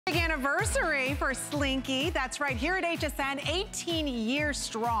Anniversary for Slinky. That's right, here at HSN, 18 years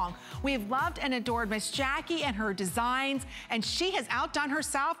strong. We've loved and adored Miss Jackie and her designs, and she has outdone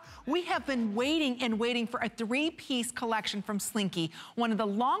herself. We have been waiting and waiting for a three-piece collection from Slinky, one of the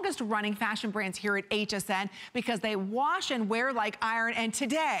longest running fashion brands here at HSN, because they wash and wear like iron. And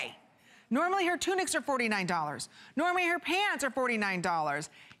today, normally her tunics are $49. Normally her pants are $49.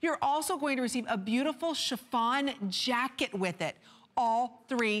 You're also going to receive a beautiful chiffon jacket with it. All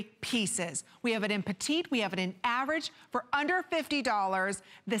three pieces. We have it in petite, we have it in average for under $50.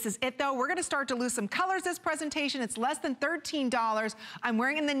 This is it though. We're gonna start to lose some colors this presentation. It's less than $13. I'm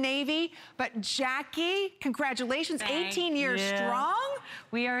wearing in the navy, but Jackie, congratulations, 18 years strong.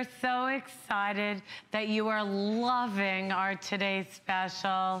 We are so excited that you are loving our today's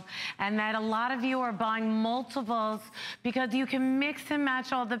special and that a lot of you are buying multiples because you can mix and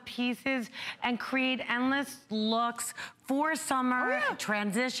match all the pieces and create endless looks for summer,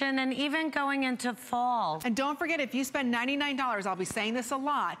 transition, and even going into fall. And don't forget, if you spend $99, I'll be saying this a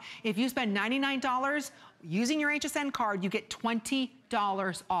lot, if you spend $99 using your HSN card, you get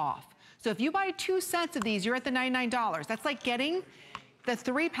 $20 off. So if you buy 2 sets of these, you're at the $99. That's like getting the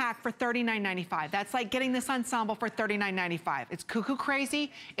 3-pack for $39.95. That's like getting this ensemble for $39.95. It's cuckoo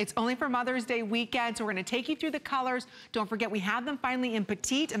crazy. It's only for Mother's Day weekend, so we're gonna take you through the colors. Don't forget, we have them finally in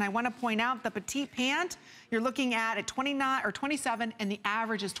petite, and I wanna point out the petite pant, you're looking at 29 or 27, and the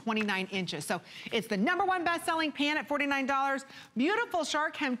average is 29 inches. So it's the #1 best-selling pant at $49. Beautiful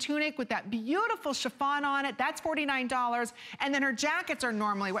shark hem tunic with that beautiful chiffon on it. That's $49. And then her jackets are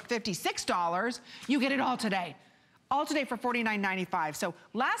normally, what, $56? You get it all today. All today for $49.95. So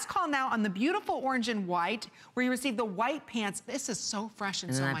last call now on the beautiful orange and white, where you receive the white pants. This is so fresh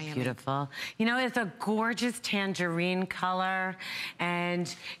and so Miami. Isn't that beautiful? You know, it's a gorgeous tangerine color,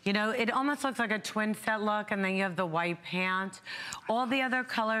 and you know, it almost looks like a twin set look, and then you have the white pant. All the other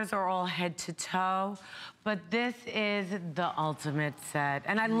colors are all head to toe, but this is the ultimate set.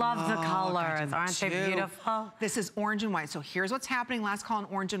 And I love the colors, aren't they beautiful? This is orange and white. So here's what's happening, last call on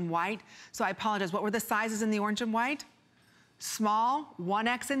orange and white. So I apologize, what were the sizes in the orange and white? Small,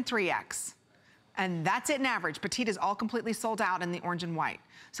 1X and 3X. And that's it in average. Petite is all completely sold out in the orange and white.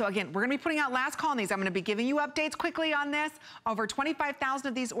 So again, we're gonna be putting out last call on these. I'm gonna be giving you updates quickly on this. Over 25,000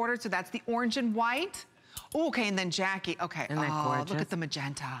 of these ordered, so that's the orange and white. Ooh, okay, and then Jackie, okay. Isn't that gorgeous? Look at the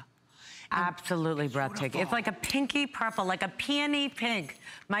magenta. Absolutely breathtaking. It's like a pinky purple, like a peony pink.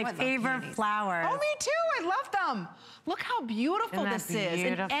 My favorite flower. Oh, me too, I love them. Look how beautiful this is.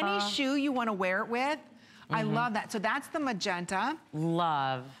 And any shoe you wanna wear it with, I love that. So that's the magenta.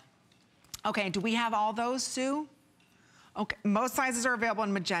 Love. Okay, do we have all those, Sue? Okay, most sizes are available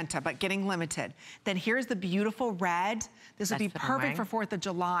in magenta, but getting limited. Then here's the beautiful red. This would be perfect for 4th of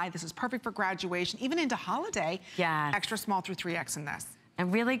July. This is perfect for graduation, even into holiday. Yes. Extra small through 3X in this.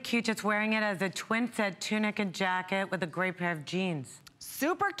 And really cute, just wearing it as a twin set tunic and jacket with a great pair of jeans.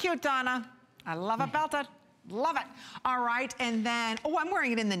 Super cute, Donna. I love it belted. Love it. All right, and then, oh, I'm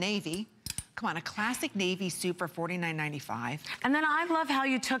wearing it in the navy. Come on, a classic navy suit for $49.95. And then I love how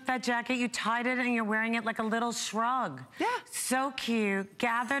you took that jacket, you tied it, and you're wearing it like a little shrug. Yeah. So cute,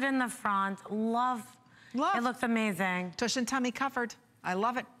 gathered in the front. Love. It looks amazing. Tush and tummy covered. I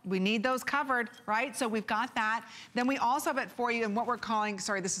love it. We need those covered, right? So we've got that. Then we also have it for you in what we're calling,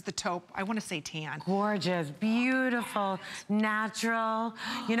 sorry, this is the taupe. I want to say tan. Gorgeous, beautiful, natural.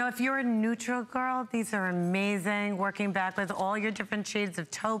 You know, if you're a neutral girl, these are amazing. Working back with all your different shades of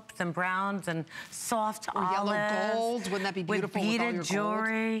taupes and browns and soft olives. Yellow golds, wouldn't that be beautiful with all your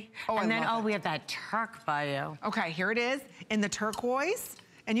jewelry? Gold? Oh, and then, we have that turk by you. Okay, here it is in the turquoise.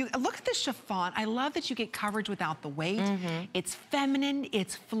 And you look at the chiffon. I love that you get coverage without the weight. It's feminine,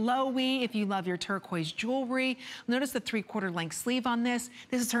 it's flowy if you love your turquoise jewelry. Notice the 3/4 length sleeve on this.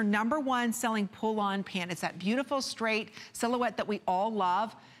 This is her #1 selling pull-on pant. It's that beautiful straight silhouette that we all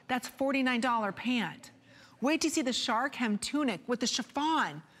love. That's $49 pant. Wait to see the shark hem tunic with the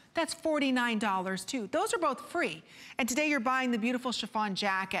chiffon. That's $49 too. Those are both free. And today you're buying the beautiful chiffon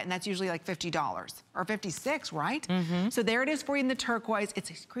jacket, and that's usually like $50 or $56, right? So there it is for you in the turquoise.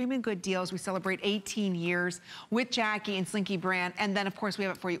 It's a screaming good deal as we celebrate 18 years with Jackie and Slinky brand. And then of course we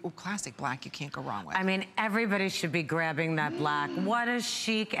have it for you. Oh, classic black, you can't go wrong with. I mean, everybody should be grabbing that black. What a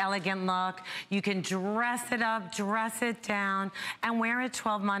chic, elegant look. You can dress it up, dress it down, and wear it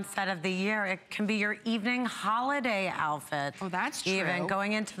 12 months out of the year. It can be your evening holiday outfit. Oh, that's true. Even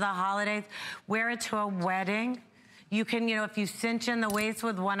going into the holidays, wear it to a wedding. You can, you know, if you cinch in the waist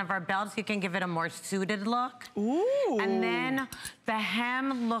with one of our belts, you can give it a more suited look. Ooh. And then the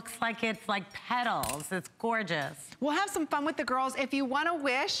hem looks like it's like petals. It's gorgeous. We'll have some fun with the girls. If you want to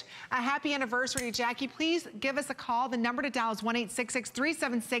wish a happy anniversary to Jackie, please give us a call. The number to dial is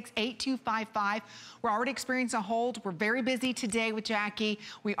 1-866-376-8255. We're already experiencing a hold. We're very busy today with Jackie.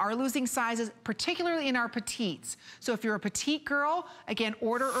 We are losing sizes, particularly in our petites. So if you're a petite girl, again,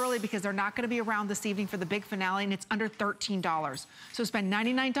 order early because they're not going to be around this evening for the big finale, and it's under $13. So spend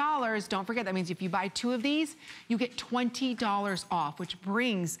 $99. Don't forget, that means if you buy 2 of these, you get $20 off, which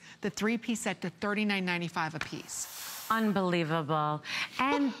brings the 3-piece set to $39.95 a piece. Unbelievable.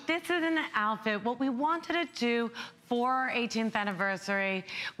 And this is an outfit. What we wanted to do for our 18th anniversary,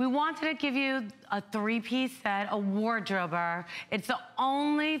 we wanted to give you a 3-piece set, a wardrober. It's the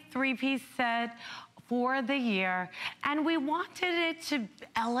only 3-piece set for the year, and we wanted it to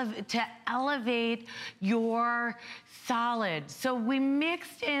elevate your solid. So we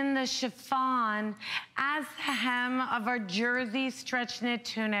mixed in the chiffon as the hem of our jersey stretch knit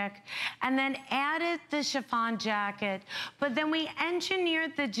tunic, and then added the chiffon jacket. But then we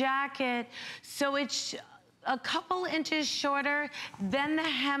engineered the jacket so it's a couple inches shorter than the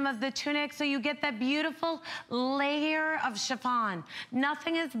hem of the tunic, so you get that beautiful layer of chiffon.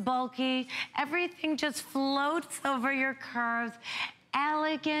 Nothing is bulky. Everything just floats over your curves.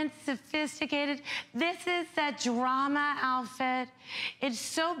 Elegant, sophisticated. This is that drama outfit. It's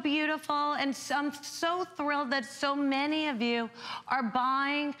so beautiful, and I'm so thrilled that so many of you are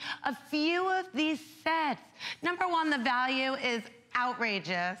buying a few of these sets. Number one, the value is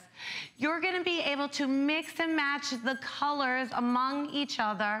outrageous. You're gonna be able to mix and match the colors among each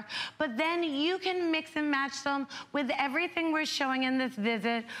other, but then you can mix and match them with everything we're showing in this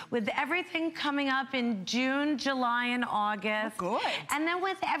visit, with everything coming up in June, July, and August. Oh, good. And then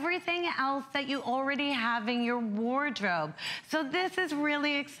with everything else that you already have in your wardrobe. So this is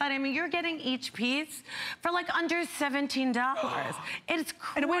really exciting. I mean, you're getting each piece for like under $17. It's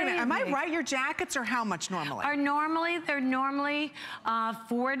crazy. And wait a minute, am I right? Your jackets are how much normally? They're normally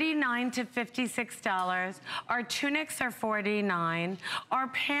 $49 to $56. Our tunics are $49. Our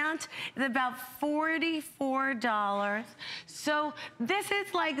pant is about $44. So this is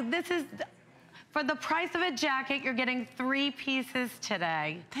for the price of a jacket, you're getting 3 pieces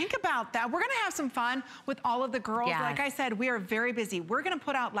today. Think about that. We're gonna have some fun with all of the girls. Yes. Like I said, we are very busy. We're gonna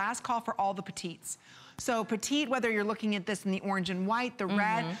put out last call for all the petites. So petite, whether you're looking at this in the orange and white, the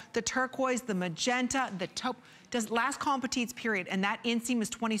red, the turquoise, the magenta, the taupe, last call on petites, period. And that inseam is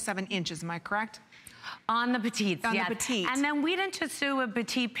 27 inches, am I correct? On the petites, on yes. the petite. And then we didn't just do a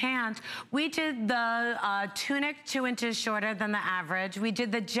petite pant. We did the tunic 2 inches shorter than the average. We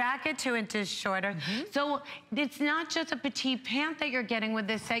did the jacket 2 inches shorter. So it's not just a petite pant that you're getting with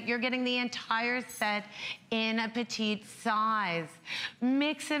this set. You're getting the entire set in a petite size.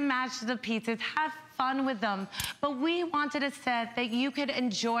 Mix and match the pieces. Have fun with them. But we wanted a set that you could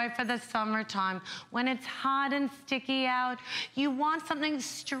enjoy for the summertime. When it's hot and sticky out, you want something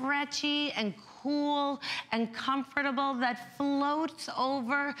stretchy and cool and comfortable that floats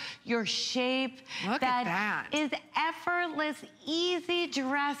over your shape. Look at that. Is effortless, easy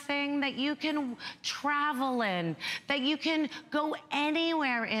dressing that you can travel in, that you can go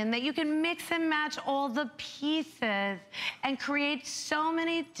anywhere in, that you can mix and match all the pieces and create so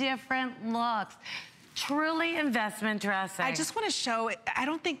many different looks. Truly investment dressing. I just want to show, I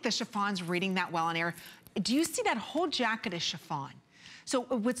don't think the chiffon's reading that well on air. Do you see that whole jacket is chiffon? So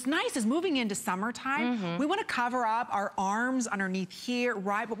what's nice is moving into summertime, we want to cover up our arms underneath here,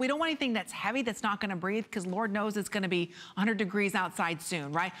 right? But we don't want anything that's heavy that's not going to breathe, because Lord knows it's going to be 100 degrees outside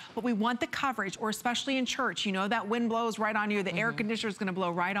soon, right? But we want the coverage, or especially in church, you know, that wind blows right on you, the air conditioner is going to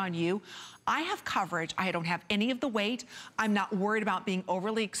blow right on you. I have coverage. I don't have any of the weight. I'm not worried about being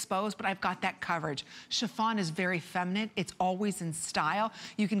overly exposed, but I've got that coverage. Chiffon is very feminine. It's always in style.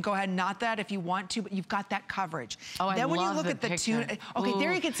 You can go ahead and knot that if you want to, but you've got that coverage. Oh, I then when love you look the at the picture. tunic, okay,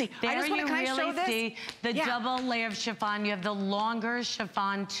 there you can see. There I just want to, can I show this? See the double layer of chiffon. You have the longer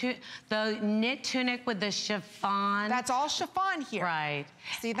chiffon, the knit tunic with the chiffon. That's all chiffon here. Right.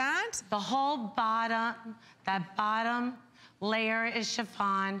 See that? The whole bottom, that bottom layer is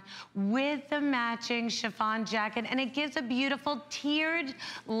chiffon with the matching chiffon jacket, and it gives a beautiful tiered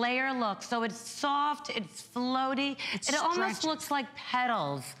layer look. So it's soft, it's floaty, it almost looks like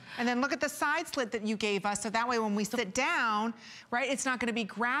petals. And then look at the side slit that you gave us, so that way when we sit down, right, it's not gonna be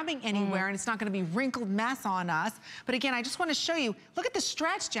grabbing anywhere, and it's not gonna be wrinkled mess on us. But again, I just wanna show you, look at the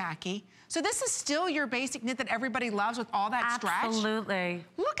stretch, Jackie. So this is still your basic knit that everybody loves with all that stretch? Absolutely.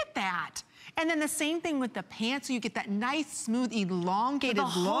 Look at that. And then the same thing with the pants, so you get that nice, smooth, elongated the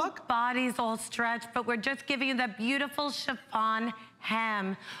look. Whole body's all stretched, but we're just giving you that beautiful chiffon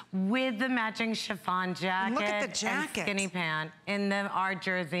hem with the matching chiffon jacket. And look at the jacket. And skinny pant in our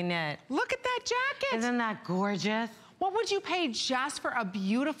jersey knit. Look at that jacket. Isn't that gorgeous? What would you pay just for a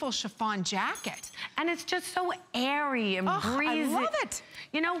beautiful chiffon jacket? And it's just so airy and breezy. I love it.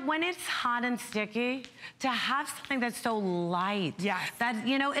 You know, when it's hot and sticky, to have something that's so light. Yes. That,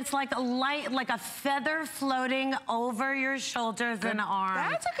 you know, it's like a light, like a feather floating over your shoulders and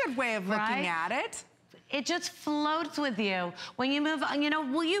arms. That's a good way of looking at it. It just floats with you. When you move on, you know,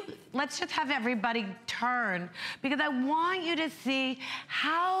 let's just have everybody turn, because I want you to see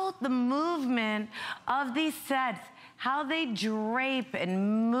how the movement of these sets, how they drape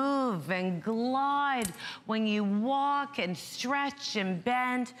and move and glide when you walk and stretch and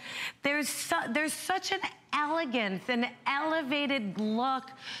bend. There's such an elegance, an elevated look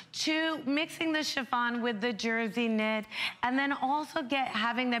to mixing the chiffon with the jersey knit, and then also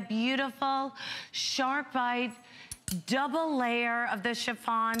having that beautiful sharp bite double layer of the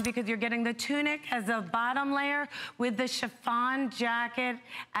chiffon, because you're getting the tunic as a bottom layer with the chiffon jacket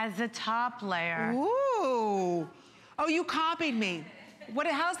as the top layer. Ooh. Oh, you copied me.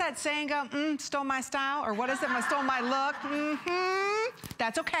 How's that saying go? Stole my style? Or what is it? Stole my look?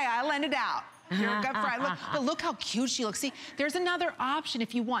 That's okay, I'll lend it out. You're a good friend. But look how cute she looks. See, there's another option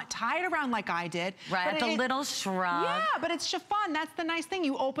if you want. Tie it around like I did. Right, the little shrug. Yeah, but it's chiffon. That's the nice thing.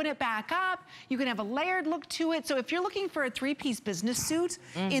 You open it back up. You can have a layered look to it. So if you're looking for a three-piece business suit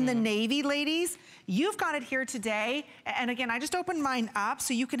in the navy, ladies, you've got it here today. And again, I just opened mine up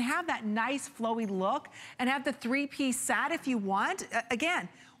so you can have that nice flowy look and have the three-piece set if you want. Again,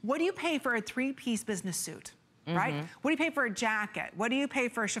 what do you pay for a three-piece business suit? Right? What do you pay for a jacket? What do you pay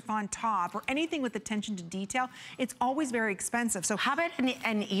for a chiffon top or anything with attention to detail? It's always very expensive. So how about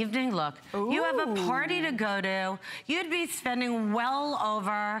an evening look? Ooh. You have a party to go to. You'd be spending well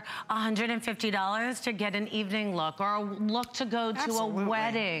over $150 to get an evening look, or a look to go to a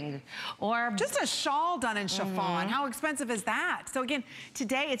wedding, or just a shawl done in chiffon. How expensive is that? So again,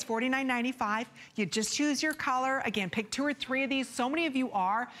 today it's $49.95. You just choose your color. Again, pick 2 or 3 of these. So many of you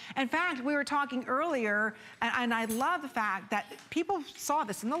are. In fact, we were talking earlier, and I love the fact that people saw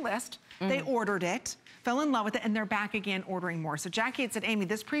this in the list, they ordered it, fell in love with it, and they're back again ordering more. So Jackie had said, Amy,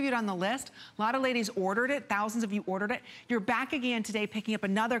 this previewed on the list. A lot of ladies ordered it. Thousands of you ordered it. You're back again today picking up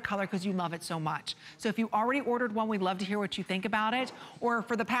another color because you love it so much. So if you already ordered one, we'd love to hear what you think about it. Or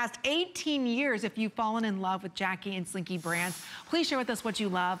for the past 18 years, if you've fallen in love with Jackie and Slinky brands, please share with us what you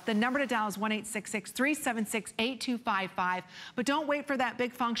love. The number to dial is 1-866-376-8255. But don't wait for that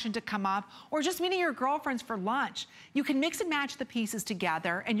big function to come up, or just meeting your girlfriends for lunch. You can mix and match the pieces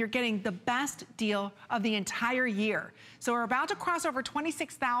together, and you're getting the best deal of the entire year. So we're about to cross over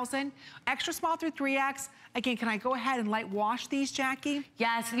 26,000, extra small through 3X. Again, can I go ahead and light wash these, Jackie?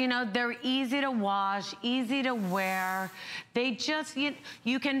 Yes, you know, they're easy to wash, easy to wear. They just,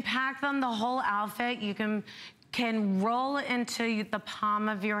 you can pack them the whole outfit. You can roll into the palm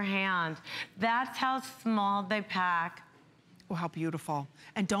of your hand. That's how small they pack. Oh, how beautiful.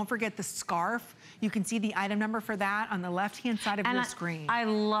 And don't forget the scarf. You can see the item number for that on the left-hand side of your screen. I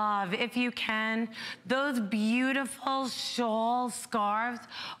love, if you can, those beautiful shawl scarves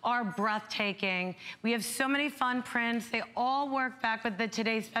are breathtaking. We have so many fun prints. They all work back with the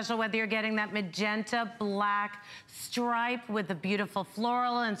Today's Special, whether you're getting that magenta black stripe with the beautiful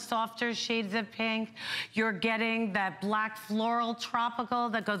floral and softer shades of pink. You're getting that black floral tropical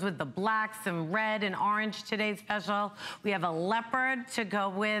that goes with the blacks and red and orange Today's Special. We have a leopard to go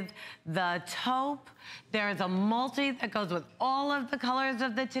with the taupe. There's a multi that goes with all of the colors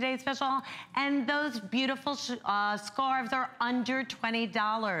of the Today's Special. And those beautiful scarves are under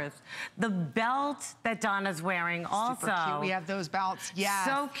 $20. The belt that Donna's wearing also. Super cute. We have those belts. Yeah.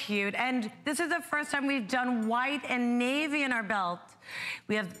 So cute. And this is the first time we've done white and navy in our belt.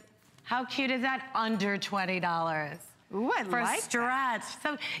 We have, how cute is that? Under $20. Ooh, I for like stretch.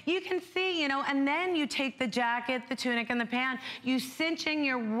 So you can see, you know, and then you take the jacket, the tunic, and the pant, you cinch in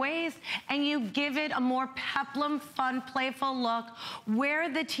your waist, and you give it a more peplum, fun, playful look, where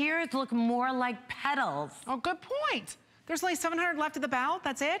the tiers look more like petals. Oh, good point. There's only 700 left of the belt,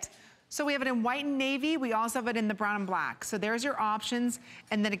 that's it? So we have it in white and navy. We also have it in the brown and black. So there's your options.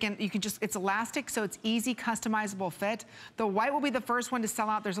 And then again, you can just, it's elastic, so it's easy, customizable fit. The white will be the first one to sell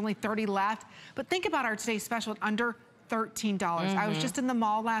out. There's only 30 left. But think about our today's special at under $13. I was just in the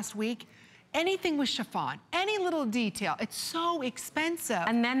mall last week. Anything with chiffon, any little detail, it's so expensive.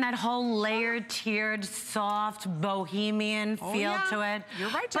 And then that whole layered, tiered, soft, bohemian feel to it. You're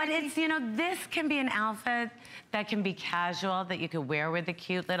right, Jackie. But it's, you know, this can be an outfit that can be casual, that you could wear with a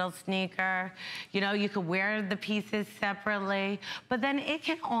cute little sneaker. You know, you could wear the pieces separately, but then it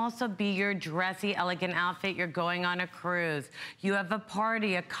can also be your dressy, elegant outfit. You're going on a cruise. You have a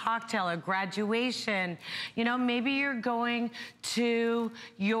party, a cocktail, a graduation. You know, maybe you're going to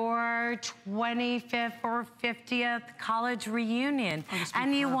your 25th or 50th college reunion,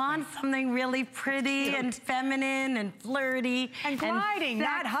 and you want something really pretty and feminine and flirty and gliding, and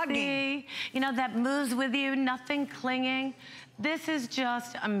not hugging. You know, that moves with you, nothing clinging. This is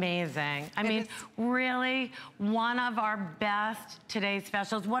just amazing. I mean, really one of our best today's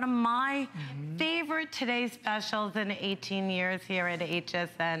specials. One of my favorite today's specials in 18 years here at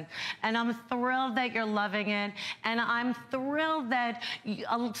HSN. And I'm thrilled that you're loving it. And I'm thrilled that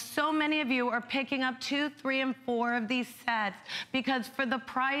so many of you are picking up 2, 3, and 4 of these sets, because for the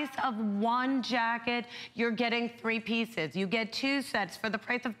price of one jacket, you're getting 3 pieces. You get 2 sets. For the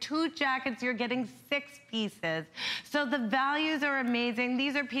price of 2 jackets, you're getting 6 pieces. So the values are amazing.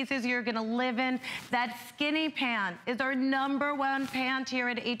 These are pieces you're gonna live in. That skinny pant is our #1 pant here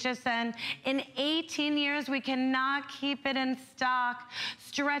at HSN. In 18 years, we cannot keep it in stock.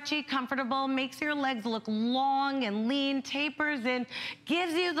 Stretchy, comfortable, makes your legs look long and lean, tapers in,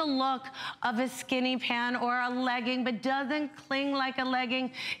 gives you the look of a skinny pant or a legging, but doesn't cling like a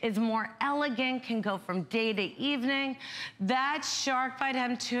legging, is more elegant, can go from day to evening. That shark bite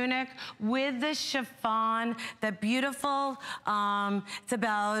hem tunic with the chiffon, that beautiful, it's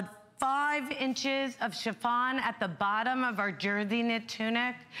about 5 inches of chiffon at the bottom of our jersey knit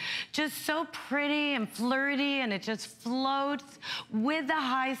tunic. Just so pretty and flirty, and it just floats with the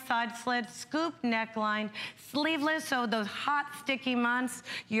high side slit, scoop neckline, sleeveless, so those hot, sticky months,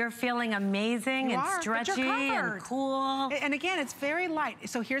 you're feeling amazing and stretchy and cool. And again, it's very light.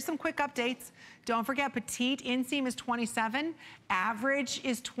 So here's some quick updates. Don't forget, petite inseam is 27, average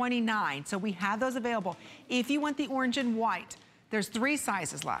is 29. So we have those available. If you want the orange and white, there's 3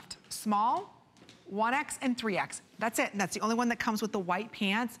 sizes left. Small, 1X, and 3X. That's it, and that's the only one that comes with the white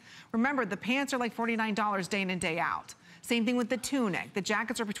pants. Remember, the pants are like $49 day in and day out. Same thing with the tunic. The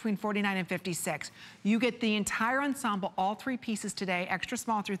jackets are between $49 and $56. You get the entire ensemble, all 3 pieces today, extra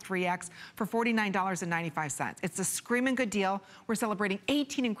small through 3X, for $49.95. It's a screaming good deal. We're celebrating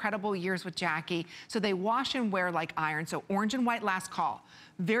 18 incredible years with Jackie, so they wash and wear like iron. So orange and white, last call.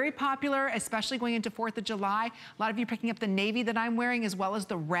 Very popular, especially going into 4th of July. A lot of you picking up the navy that I'm wearing as well as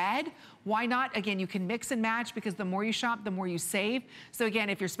the red. Why not? Again, you can mix and match, because the more you shop, the more you save. So again,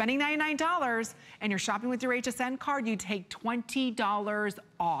 if you're spending $99 and you're shopping with your HSN card, you take $20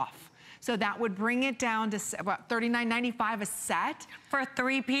 off. So that would bring it down to about $39.95 a set. For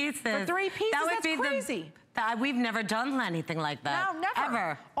 3 pieces. For 3 pieces, that would that's be crazy. We've never done anything like that. No, never.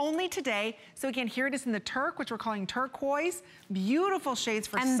 Ever. Only today. So again, here it is in the turk, which we're calling turquoise. Beautiful shades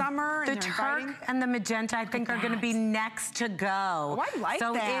for summer. The turk and the magenta, I think, are going to be next to go. Oh, I like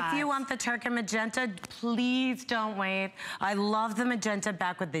that. So if you want the turk and magenta, please don't wait. I love the magenta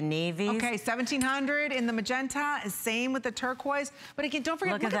back with the navy. Okay, $1,700 in the magenta, same with the turquoise. But again, don't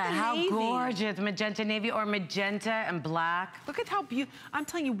forget, look at that, how gorgeous, magenta navy or magenta and black. Look at how beautiful. I'm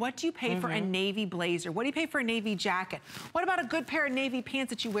telling you, what do you pay for a navy blazer? What do you pay for a navy jacket? What about a good pair of navy pants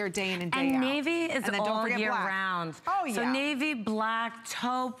that you wear day in and day out? And navy is all year round. Oh, yeah. So navy, black,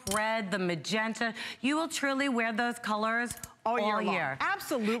 taupe, red, the magenta, you will truly wear those colors all year.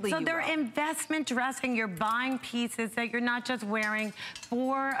 Absolutely. So they're investment dressing. You're buying pieces that you're not just wearing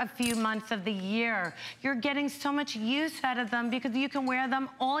for a few months of the year. You're getting so much use out of them because you can wear them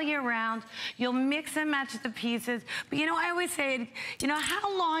all year round. You'll mix and match the pieces. But you know, I always say, you know,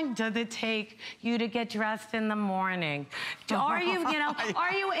 how long does it take you to get dressed in the morning? Are you,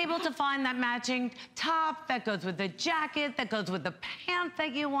 are you able to find that matching top that goes with the jacket, that goes with the pants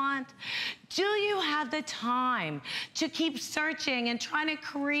that you want? Do you have the time to keep searching and trying to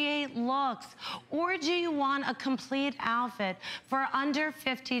create looks? Or do you want a complete outfit for under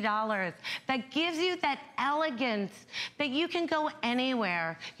 $50 that gives you that elegance that you can go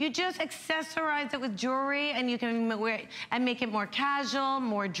anywhere? You just accessorize it with jewelry and you can wear and make it more casual,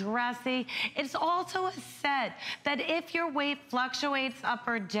 more dressy. It's also a set that if your weight fluctuates up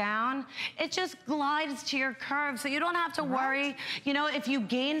or down, it just glides to your curve. So you don't have to worry, you know, if you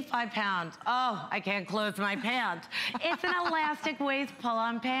gain 5 pounds, oh, I can't close my pant. It's an elastic waist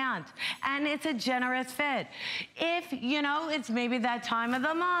pull-on pant, and it's a generous fit. If, you know, it's maybe that time of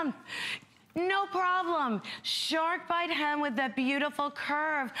the month, No problem. Shark bite hem with that beautiful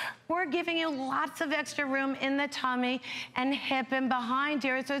curve. We're giving you lots of extra room in the tummy and hip and behind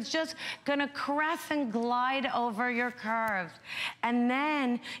here. So it's just gonna caress and glide over your curves. And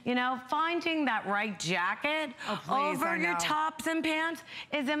then, you know, finding that right jacket over your tops and pants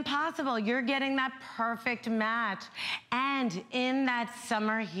is impossible. You're getting that perfect match. And in that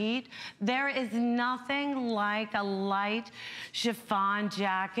summer heat, there is nothing like a light chiffon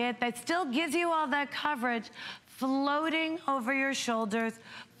jacket that still gives you all that coverage, floating over your shoulders,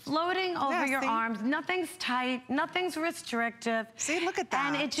 floating over your arms. Nothing's tight, nothing's restrictive. See, look at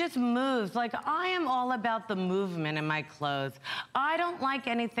that. And it just moves. Like, I am all about the movement in my clothes. I don't like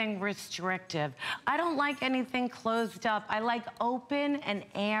anything restrictive. I don't like anything closed up. I like open and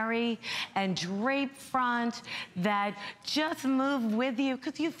airy and drape front that just move with you,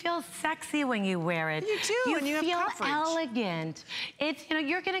 because you feel sexy when you wear it. You do, and you feel have coverage. Elegant. It's, you know,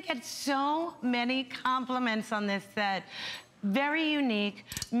 you're gonna get so many compliments on this set. Very unique,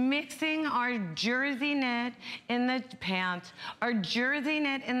 mixing our jersey knit in the pants, our jersey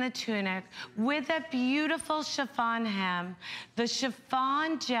knit in the tunic, with that beautiful chiffon hem, the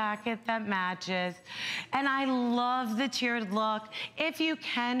chiffon jacket that matches. And I love the tiered look. If you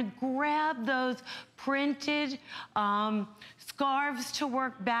can, grab those printed scarves to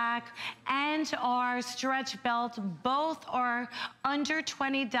work back and our stretch belt. Both are under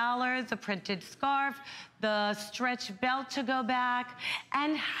 $20, a printed scarf, the stretch belt to go back,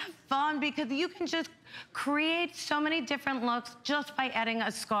 and have fun, because you can just create so many different looks just by adding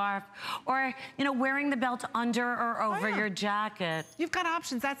a scarf or, you know, wearing the belt under or over your jacket. You've got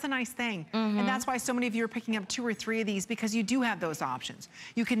options. That's a nice thing. And that's why so many of you are picking up 2 or 3 of these, because you do have those options.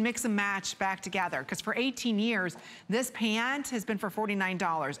 You can mix and match back together, because for 18 years, this pant has been for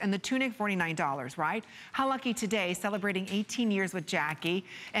 $49 and the tunic $49, right? How lucky today, celebrating 18 years with Jackie.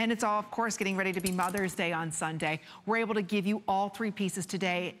 And it's all, of course, getting ready to be Mother's Day on Sunday. We're able to give you all 3 pieces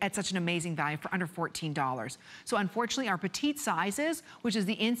today at such an amazing value for under $14. So unfortunately, our petite sizes, which is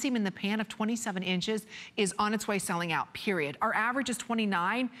the inseam in the pant of 27 inches, is on its way selling out, period. Our average is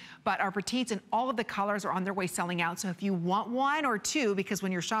 29, but our petites in all of the colors are on their way selling out. So if you want 1 or 2, because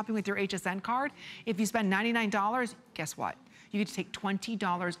when you're shopping with your HSN card, if you spend $99, guess what? You get to take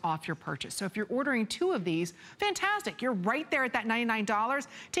 $20 off your purchase. So if you're ordering 2 of these, fantastic. You're right there at that $99.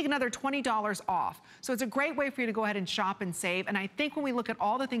 Take another $20 off. So it's a great way for you to go ahead and shop and save. And I think when we look at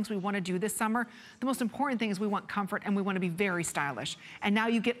all the things we want to do this summer, the most important thing is we want comfort and we want to be very stylish. And now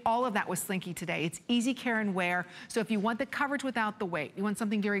you get all of that with Slinky today. It's easy care and wear. So if you want the coverage without the weight, you want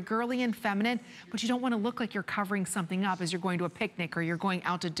something very girly and feminine, but you don't want to look like you're covering something up as you're going to a picnic or you're going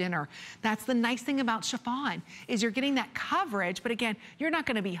out to dinner. That's the nice thing about chiffon, is you're getting that coverage. But again, you're not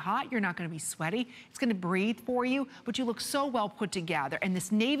gonna be hot, you're not gonna be sweaty. It's gonna breathe for you, but you look so well put together. And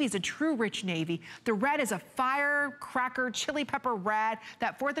this navy is a true rich navy. The red is a firecracker, chili pepper red,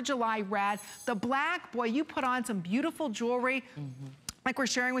 that 4th of July red. The black, boy, you put on some beautiful jewelry. Like we're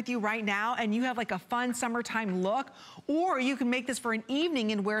sharing with you right now, and you have like a fun summertime look, or you can make this for an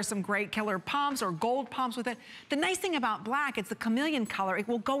evening and wear some great killer pumps or gold pumps with it. The nice thing about black, it's the chameleon color. It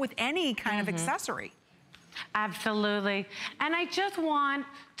will go with any kind of accessory. Absolutely. And I just want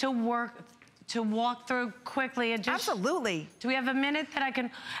to walk through quickly and just... Absolutely. Do we have a minute that I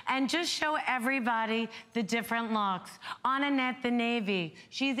can... And just show everybody the different looks. On Annette, the navy.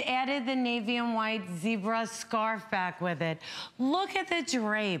 She's added the navy and white zebra scarf back with it. Look at the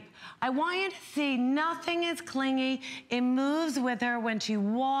drape. I want you to see nothing is clingy. It moves with her when she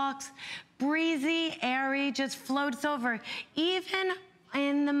walks. Breezy, airy, just floats over. Even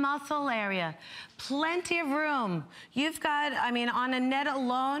in the muscle area, plenty of room. You've got, I mean, on a net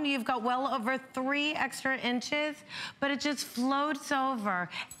alone, you've got well over 3 extra inches, but it just floats over.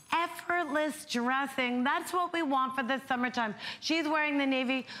 Effortless dressing, that's what we want for the summertime. She's wearing the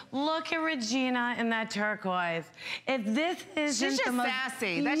navy. Look at Regina in that turquoise. If this isn't She's just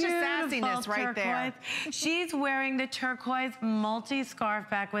sassy. That's just sassiness right there. She's wearing the turquoise multi-scarf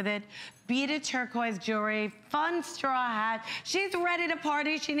back with it. Beaded turquoise jewelry, fun straw hat. She's ready to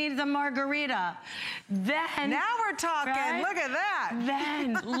party. She needs a margarita. Then, now we're talking. Right? Look at that.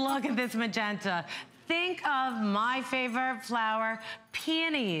 Then look at this magenta. Think of my favorite flower,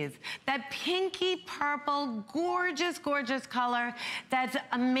 peonies. That pinky purple, gorgeous, gorgeous color. That's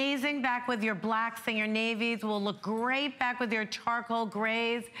amazing back with your blacks and your navies. Will look great back with your charcoal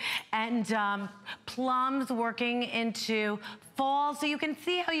grays and plums working into fall. So you can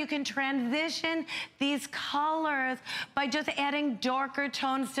see how you can transition these colors by just adding darker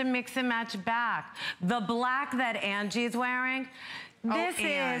tones to mix and match back. The black that Angie's wearing, this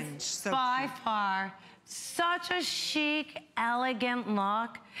is so by far such a chic, elegant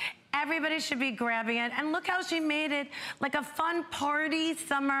look. Everybody should be grabbing it. And look how she made it like a fun party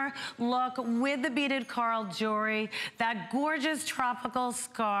summer look with the beaded coral jewelry, that gorgeous tropical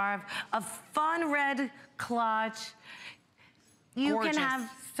scarf, a fun red clutch. You Gorgeous. can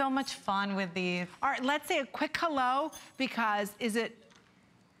have so much fun with these. All right, let's say a quick hello, because is it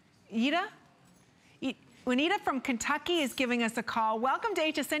Ida? Juanita from Kentucky is giving us a call. Welcome to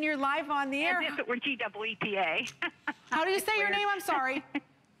HSN, you're live on the air. As if it were G-double-E-T-A. How do you say your name? I'm sorry.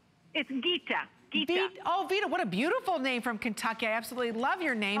 It's Gita. Gita. Oh, Vita, what a beautiful name from Kentucky. I absolutely love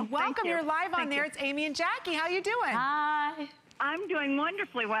your name. Oh, Welcome, you. you're live on Thank there. you. It's Amy and Jackie. How you doing? Hi. I'm doing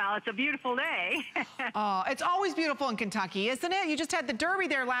wonderfully well. It's a beautiful day. Oh, it's always beautiful in Kentucky, isn't it? You just had the Derby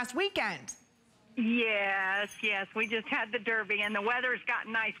there last weekend. Yes, we just had the Derby, and the weather's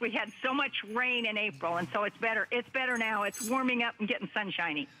gotten nice. We had so much rain in April, and so it's better. It's better now. It's warming up and getting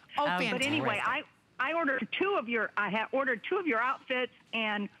sunshiny. Oh, fantastic. But anyway, I ordered I have ordered two of your outfits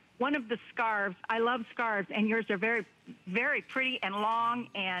and one of the scarves. I love scarves, and yours are very, very pretty and long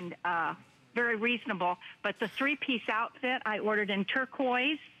and very reasonable. But the three-piece outfit I ordered in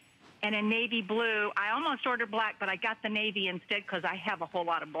turquoise and in navy blue. I almost ordered black, but I got the navy instead because I have a whole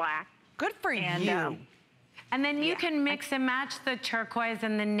lot of black. Good for you. And then you can mix and match the turquoise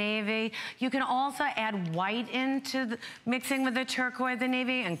and the navy. You can also add white into mixing with the turquoise and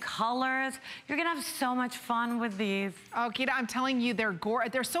navy and colors. You're gonna have so much fun with these. Oh, Kita, I'm telling you,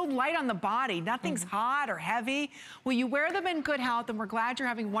 they're so light on the body. Nothing's hot or heavy. Well, you wear them in good health, and we're glad you're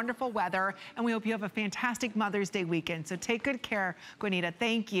having wonderful weather, and we hope you have a fantastic Mother's Day weekend. So take good care, Juanita.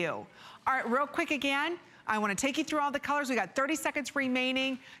 Thank you. All right, real quick again, I want to take you through all the colors. We got 30 seconds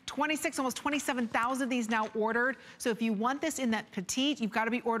remaining, 26, almost 27,000 of these now ordered. So if you want this in that petite, you've got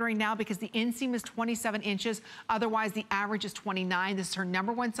to be ordering now because the inseam is 27 inches. Otherwise, the average is 29. This is her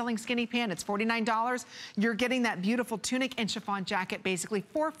 #1 selling skinny pant. It's $49. You're getting that beautiful tunic and chiffon jacket basically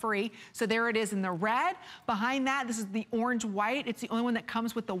for free. So there it is in the red. Behind that, this is the orange white. It's the only one that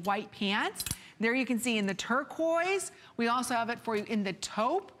comes with the white pants. There you can see in the turquoise. We also have it for you in the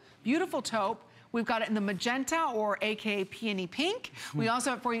taupe, beautiful taupe. We've got it in the magenta, or AKA peony pink. We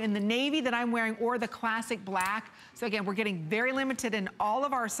also have it for you in the navy that I'm wearing, or the classic black. So again, we're getting very limited in all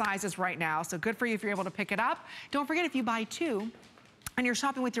of our sizes right now. So good for you if you're able to pick it up. Don't forget, if you buy two, and you're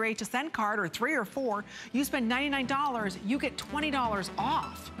shopping with your HSN card, or 3 or 4, you spend $99, you get $20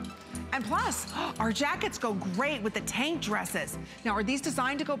 off. And plus, our jackets go great with the tank dresses. Now, are these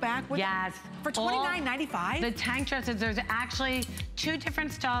designed to go back with? Yes. For $29.95? The tank dresses, there's actually 2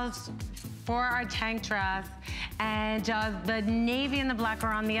 different styles for our tank dress, and the navy and the black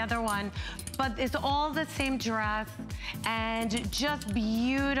are on the other one, but it's all the same dress and just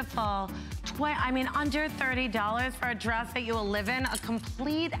beautiful. I mean, under $30 for a dress that you will live in, a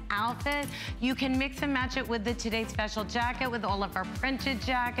complete outfit. You can mix and match it with the Today Special jacket, with all of our printed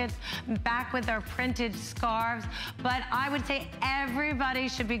jackets, back with our printed scarves. But I would say everybody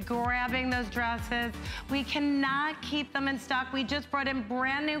should be grabbing those dresses. We cannot keep them in stock. We just brought in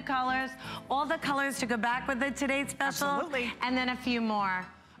brand new colors, all the colors to go back with the Today Special. Absolutely. And then a few more.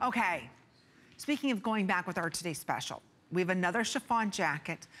 Okay, speaking of going back with our Today Special, we have another chiffon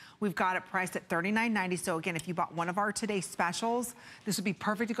jacket. We've got it priced at $39.90. So again, if you bought one of our Today Specials, this would be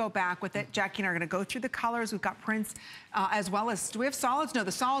perfect to go back with it. Jackie and I are gonna go through the colors. We've got prints, as well as, do we have solids? No,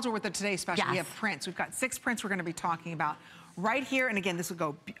 the solids are with the Today Special. Yes. We have prints. We've got 6 prints we're gonna be talking about right here. And again, this will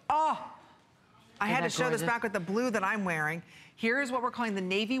go, oh, I had to show this back with the blue that I'm wearing. Here's what we're calling the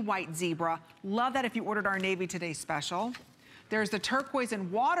navy white zebra. Love that if you ordered our navy Today Special. There's the turquoise and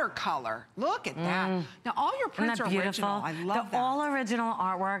watercolor. Look at that. Now, all your prints are original. I love that. All original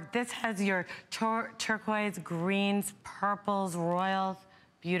artwork. This has your turquoise, greens, purples, royals.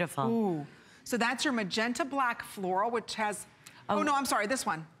 Beautiful. Ooh. So that's your magenta black floral, which has, oh no, I'm sorry, this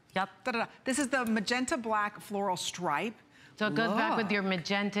one. Yep. Da-da-da. This is the magenta black floral stripe. So it goes back with your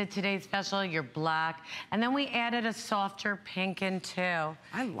magenta Today Special, your black. And then we added a softer pink in too.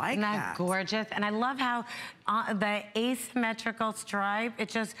 I like Isn't that. Gorgeous? And I love how the asymmetrical stripe, it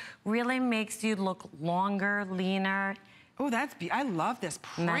just really makes you look longer, leaner. Oh, I love this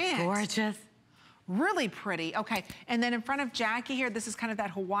print. Isn't that gorgeous? Really pretty. Okay, and then in front of Jackie here, this is kind of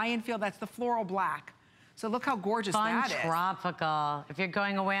that Hawaiian feel. That's the floral black. So look how gorgeous that is. Tropical. If you're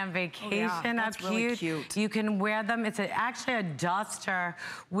going away on vacation, that's really cute. You can wear them. It's actually a duster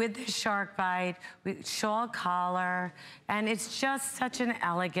with the shark bite, with shawl collar, and it's just such an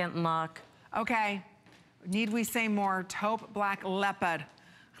elegant look. Okay, need we say more? Taupe black leopard.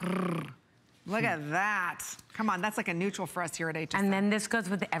 Look at that. Come on, that's like a neutral for us here at HSN. And then this goes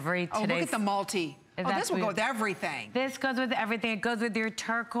with every Today. Oh, look at the multi. Oh, this will go with everything. This goes with everything. It goes with your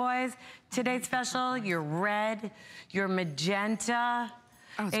turquoise Today Special, your red, your magenta,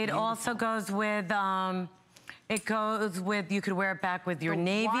 Oh, it's it beautiful. also goes with, you could wear it back with your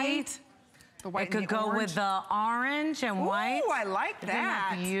navy. White, the white it could go orange. with the orange and white. Ooh, I like Isn't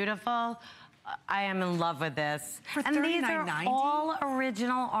that beautiful? I am in love with this. For and these are $39.90? all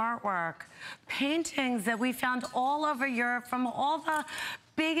original artwork. Paintings that we found all over Europe from all the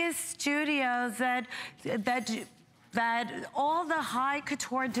biggest studios that all the high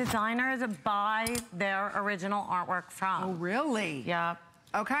couture designers buy their original artwork from. Oh, really? Yeah.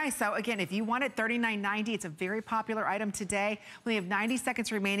 Okay, so again, if you want it, $39.90, it's a very popular item today. We have 90 seconds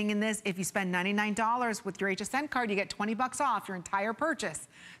remaining in this. If you spend $99 with your HSN card, you get 20 bucks off your entire purchase.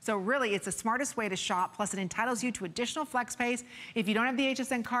 So really, it's the smartest way to shop, plus it entitles you to additional flex pays. If you don't have the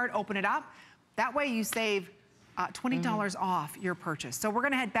HSN card, open it up. That way you save $20 off your purchase. So we're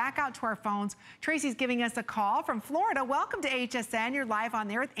gonna head back out to our phones. Tracy's giving us a call from Florida. Welcome to HSN. You're live on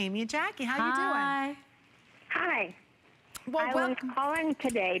there with Amy and Jackie. How you doing? Hi. Well, I was calling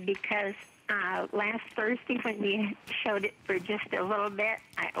today because last Thursday when you showed it for just a little bit,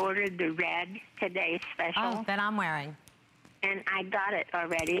 I ordered the red Today Special. Oh, that I'm wearing. And I got it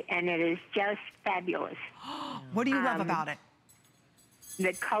already, and it is just fabulous. What do you love about it?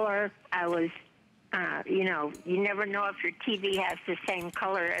 The color, I was, you know, you never know if your TV has the same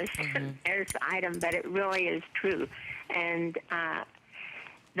color as, as the item, but it really is true. And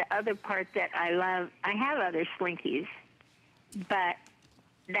the other part that I love, I have other Slinkies, but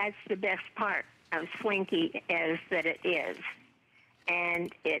that's the best part of Slinky is that it is.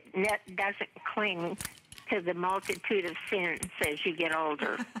 And it doesn't cling to the multitude of sins as you get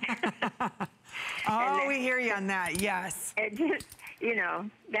older. Oh, we hear you on that, yes. It just, you know,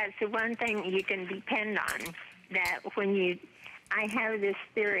 that's the one thing you can depend on, that when you, I have this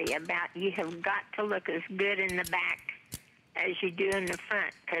theory about you have got to look as good in the back as you do in the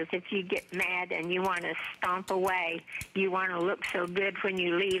front, because if you get mad and you want to stomp away, you want to look so good when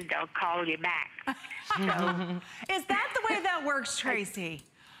you leave, they'll call you back. So, is that the way that works, Tracy?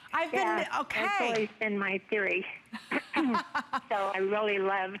 I've been, okay. That's always been my theory. So I really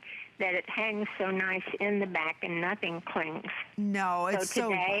love that it hangs so nice in the back and nothing clings. No, it's so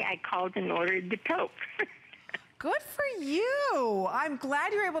today I called and ordered the taupe. Good for you. I'm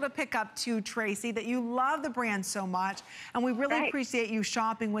glad you're able to pick up too, Tracy, that you love the brand so much. And we really appreciate you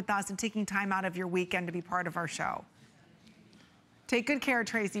shopping with us and taking time out of your weekend to be part of our show. Take good care,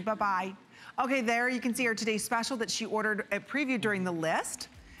 Tracy. Bye-bye. Okay, there you can see her today's special that she ordered a preview during the list.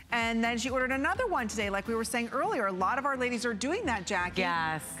 And then she ordered another one today, like we were saying earlier. A lot of our ladies are doing that, Jackie.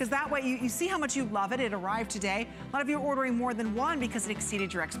 Yes. Because that way, you see how much you love it. It arrived today. A lot of you are ordering more than one because it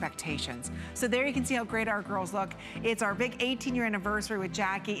exceeded your expectations. So there you can see how great our girls look. It's our big 18-year anniversary with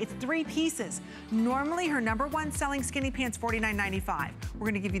Jackie. It's 3 pieces. Normally, her #1 selling skinny pants, $49.95. We're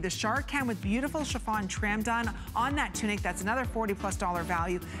gonna give you the shark cam with beautiful chiffon trim done on that tunic. That's another $40+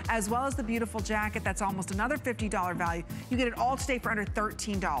 value, as well as the beautiful jacket. That's almost another $50 value. You get it all today for under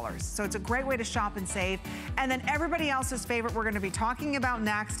 $13. So it's a great way to shop and save. And then everybody else's favorite we're gonna be talking about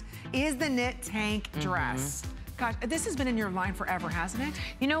next is the knit tank dress. Gosh, this has been in your line forever, hasn't it?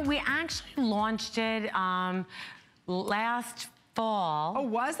 You know, we actually launched it last fall. Oh,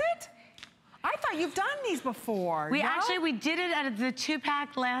 was it? I thought you've done these before. We did it at the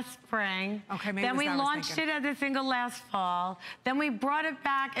 2-pack last spring. Okay, maybe then we launched it as a single last fall. Then we brought it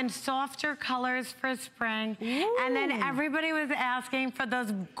back in softer colors for spring. Ooh. And then everybody was asking for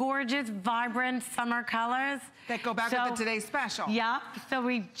those gorgeous, vibrant summer colors. That go back with the Today's Special. Yep, so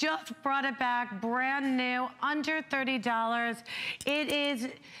we just brought it back, brand new, under $30. It is,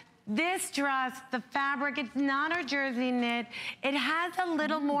 this dress, the fabric, it's not a jersey knit. It has a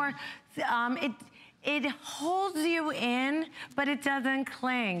little more, it holds you in, but it doesn't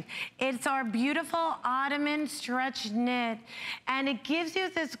cling. It's our beautiful ottoman stretch knit, and it gives you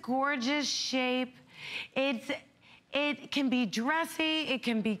this gorgeous shape. It can be dressy, it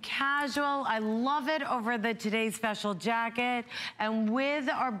can be casual. I love it over the Today's Special jacket and with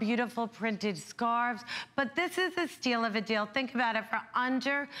our beautiful printed scarves. But this is a steal of a deal. Think about it, for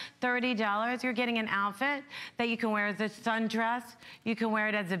under $30, you're getting an outfit that you can wear as a sundress, you can wear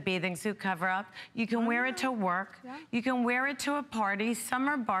it as a bathing suit cover-up, you can wear it to work, you can wear it to a party,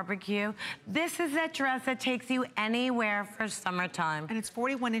 summer barbecue. This is that dress that takes you anywhere for summertime. And it's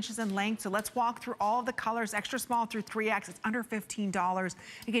 41 inches in length, so let's walk through all of the colors, extra small through 3X. It's under $15.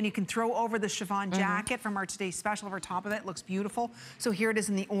 Again, you can throw over the chiffon jacket from our Today's Special over top of it. It looks beautiful. So here it is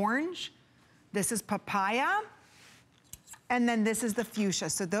in the orange. This is papaya. And then this is the fuchsia.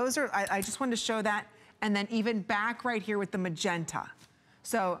 So those are, I just wanted to show that. And then even back right here with the magenta.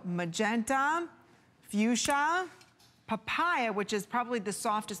 So magenta, fuchsia, papaya, which is probably the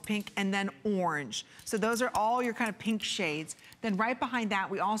softest pink, and then orange. So those are all your kind of pink shades. Then right behind that,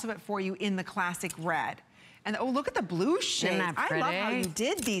 we also have it for you in the classic red. And oh, look at the blue shades. Isn't that pretty? I love how you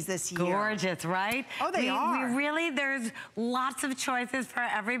did these this year. Gorgeous, right? Oh, they are. We really, there's lots of choices for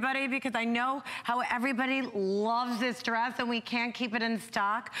everybody because I know how everybody loves this dress and we can't keep it in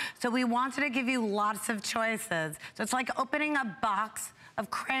stock. So we wanted to give you lots of choices. So it's like opening a box of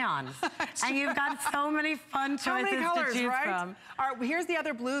crayons. And you've got so many fun choices so many colors, to choose right? from. All right, well, here's the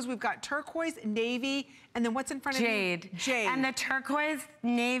other blues. We've got turquoise, navy, and then what's in front of you? Jade. And the turquoise,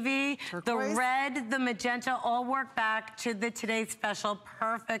 navy, the red, the magenta all work back to the today's special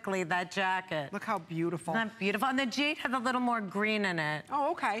perfectly, that jacket. Look how beautiful. Isn't that beautiful? And the jade has a little more green in it.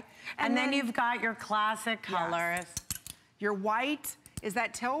 Oh, okay. And then you've got your classic colors. Yes. Your white, is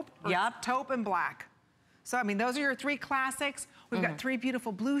that taupe? Yep. Taupe and black. So, I mean, those are your three classics. We've got three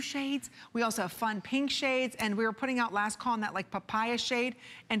beautiful blue shades. We also have fun pink shades, and we were putting out last call in that like papaya shade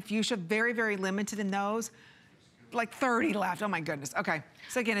and fuchsia, very, very limited in those. Like 30 left, oh my goodness. Okay,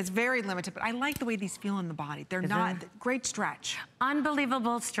 so again, it's very limited, but I like the way these feel in the body. They're not, great stretch.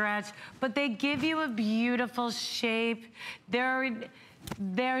 Unbelievable stretch, but they give you a beautiful shape.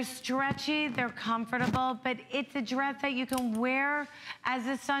 They're stretchy, they're comfortable, but it's a dress that you can wear as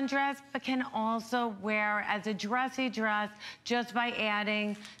a sundress, but can also wear as a dressy dress just by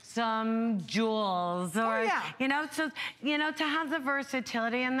adding some jewels or, you know, so, you know, to have the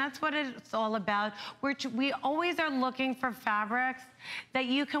versatility, and that's what it's all about. We always are looking for fabrics that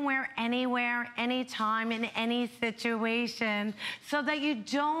you can wear anywhere, anytime, in any situation, so that you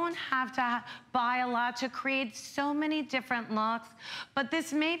don't have to buy a lot to create so many different looks. But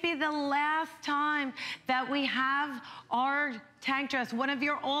this may be the last time that we have our tank dress, one of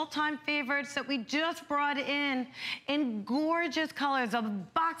your all-time favorites that we just brought in gorgeous colors, a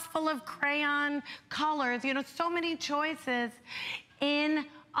box full of crayon colors, you know, so many choices in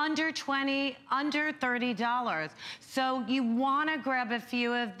under $20, under $30. So you wanna grab a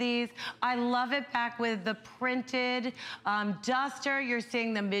few of these. I love it back with the printed duster. You're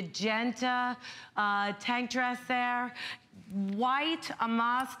seeing the magenta tank dress there. White, a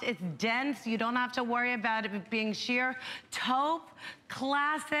must, it's dense. You don't have to worry about it being sheer. Taupe,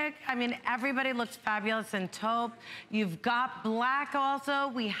 classic. I mean, everybody looks fabulous in taupe. You've got black also.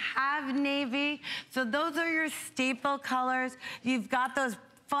 We have navy. So those are your staple colors. You've got those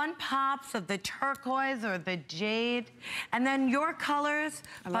fun pops of the turquoise or the jade. And then your colors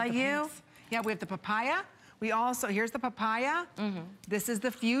by you. Pinks. Yeah, we have the papaya. We also, here's the papaya. This is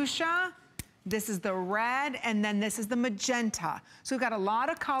the fuchsia. This is the red, and then this is the magenta. So we've got a lot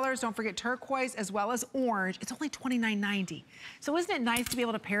of colors. Don't forget turquoise as well as orange. It's only $29.90. So isn't it nice to be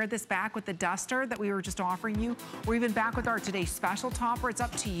able to pair this back with the duster that we were just offering you, or even back with our today's special topper? It's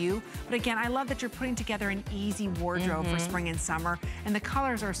up to you. But again, I love that you're putting together an easy wardrobe for spring and summer, and the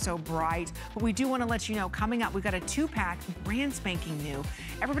colors are so bright. But we do want to let you know, coming up, we've got a 2-pack, brand spanking new.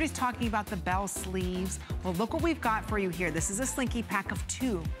 Everybody's talking about the bell sleeves. Well, look what we've got for you here. This is a Slinky pack of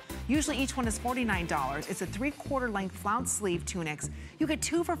 2. Usually each one is $49. It's a 3/4 length flounce sleeve tunics. You get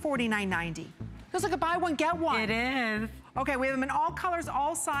 2 for $49.90. Feels like a buy one, get one. It is. Okay, we have them in all colors,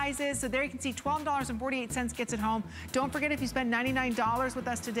 all sizes. So there you can see $12.48 gets it home. Don't forget, if you spend $99 with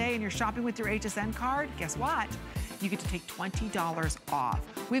us today and you're shopping with your HSN card, guess what? You get to take $20 off.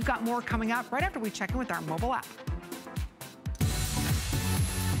 We've got more coming up right after we check in with our mobile app.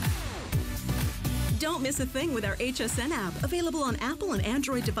 Don't miss a thing with our HSN app, available on Apple and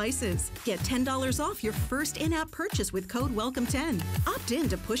Android devices. Get $10 off your first in-app purchase with code WELCOME10. Opt in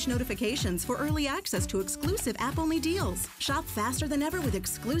to push notifications for early access to exclusive app-only deals. Shop faster than ever with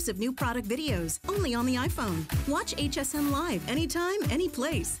exclusive new product videos, only on the iPhone. Watch HSN live anytime, any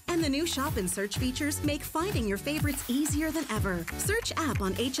place. And the new shop and search features make finding your favorites easier than ever. Search app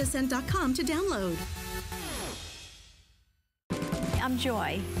on hsn.com to download. I'm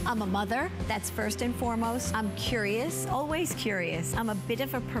Joy. I'm a mother, that's first and foremost. I'm curious, always curious. I'm a bit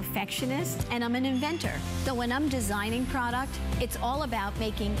of a perfectionist, and I'm an inventor. So when I'm designing product, it's all about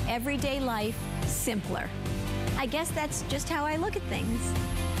making everyday life simpler. I guess that's just how I look at things.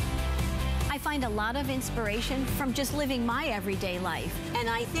 I find a lot of inspiration from just living my everyday life. And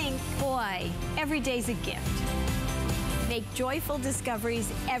I think, boy, every day's a gift. Make joyful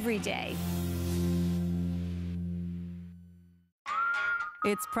discoveries every day.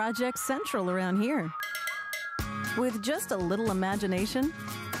 It's Project Central around here. With just a little imagination,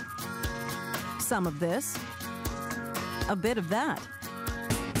 some of this, a bit of that.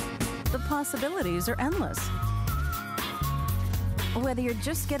 The possibilities are endless. Whether you're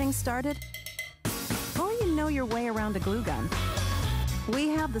just getting started or you know your way around a glue gun, we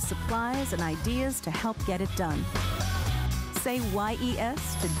have the supplies and ideas to help get it done. Say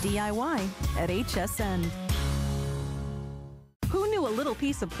YES to DIY at HSN. Who knew a little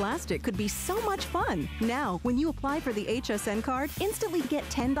piece of plastic could be so much fun? Now, when you apply for the HSN card, instantly get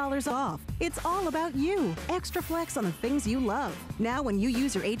 $10 off. It's all about you. Extra flex on the things you love. Now, when you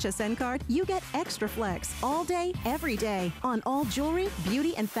use your HSN card, you get extra flex all day, every day on all jewelry,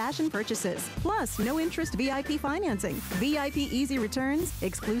 beauty, and fashion purchases. Plus, no interest VIP financing, VIP easy returns,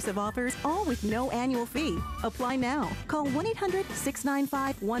 exclusive offers, all with no annual fee. Apply now. Call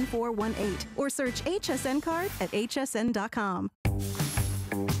 1-800-695-1418 or search HSN card at hsn.com.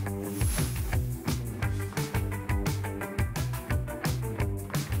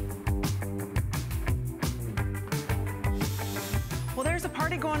 Well, there's a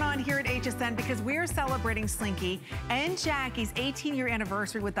party going on here at HSN because we're celebrating Slinky and Jackie's 18-year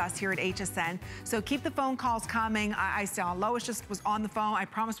anniversary with us here at HSN. So keep the phone calls coming. I saw Lois just was on the phone. I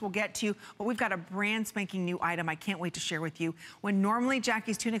promise we'll get to you, but we've got a brand spanking new item I can't wait to share with you. When normally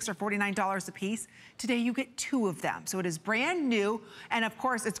Jackie's tunics are $49 a piece, today you get 2 of them. So it is brand new, and of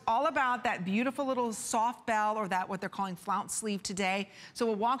course it's all about that beautiful little soft bell, or that what they're calling flounce sleeve today. So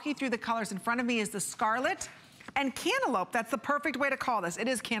we'll walk you through the colors. In front of me is the scarlet and cantaloupe. That's the perfect way to call this. It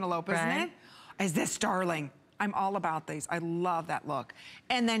is cantaloupe, isn't it? Is this darling? I'm all about these. I love that look.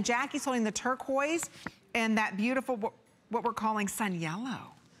 And then Jackie's holding the turquoise and that beautiful, what we're calling sun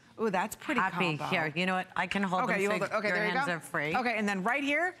yellow. Ooh, that's pretty combo. Here, you know what? I can hold them so hold it. Okay, your there you hands go. are free. Okay, and then right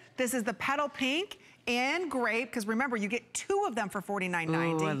here, this is the petal pink and grape, because remember, you get 2 of them for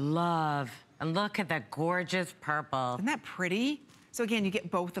 $49.90. Ooh, I love. And look at that gorgeous purple. Isn't that pretty? So again, you get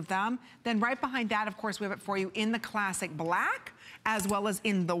both of them. Then right behind that, of course, we have it for you in the classic black, as well as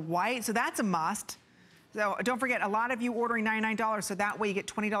in the white. So that's a must. So don't forget, a lot of you ordering $99, so that way you get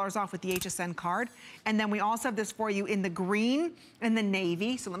 $20 off with the HSN card. And then we also have this for you in the green and the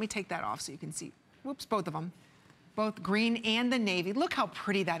navy. So let me take that off so you can see. Whoops, both of them. Both green and the navy. Look how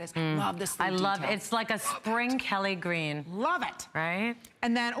pretty that is. Love this. I love it. It's like a spring Kelly green. Love it. Right?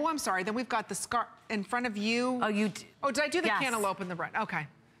 And then, oh, I'm sorry. Then we've got the scarf in front of you. Oh, oh, did I do the cantaloupe in the front? Okay.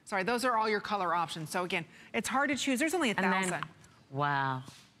 Sorry, those are all your color options. So again, it's hard to choose. There's only 1,000. Wow.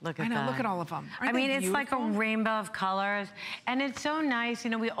 Look at that. I know, look at all of them. I mean, it's like a rainbow of colors. And it's so nice.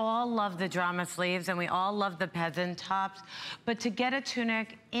 You know, we all love the drama sleeves and we all love the peasant tops. But to get a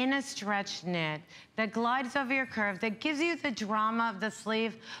tunic in a stretch knit that glides over your curve, that gives you the drama of the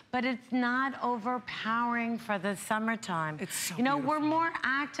sleeve, but it's not overpowering for the summertime. It's so beautiful. We're more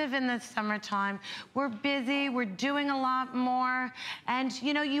active in the summertime. We're busy, we're doing a lot more. And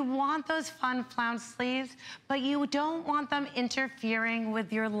you know, you want those fun flounce sleeves, but you don't want them interfering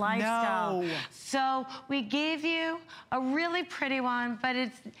with your lifestyle. No. So we gave you a really pretty one, but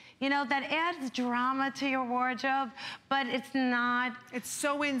it's, you know, that adds drama to your wardrobe, but it's not. It's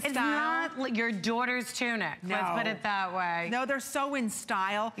so in style. It's not your daughter's tunic, let's put it that way. No, they're so in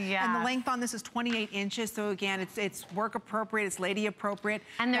style. Yeah. And the length on this is 28 inches, so again, it's work appropriate, it's lady appropriate.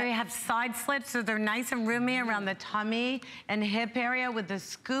 And they have side slits, so they're nice and roomy around the tummy and hip area with the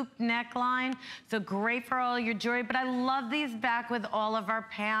scooped neckline. So great for all your jewelry, but I love these back with all of our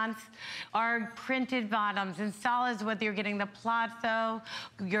pants, our printed bottoms, and styles, whether you're getting the plateau,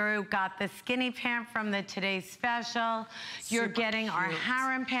 you've got the skinny pant from the Today's Special, you're getting our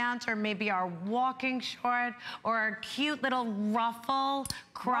harem pants, or maybe our walking short, or our cute little ruffle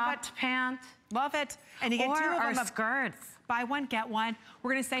cropped pant. Love it. And you get 2 of our them. Skirts. Buy one, get one.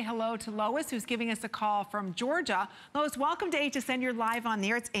 We're gonna say hello to Lois, who's giving us a call from Georgia. Lois, welcome to HSN. You're live on the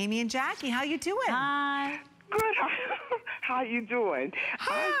air. It's Amy and Jackie. How you doing? Hi. Good. How you doing?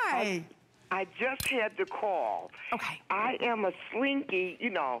 Hi. I just had the call. Okay. I am a Slinky,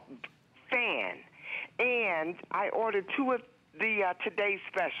 fan, and I ordered 2 of the Today's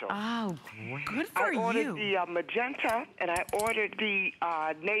Special. Oh, great. Good for you. I ordered the magenta, and I ordered the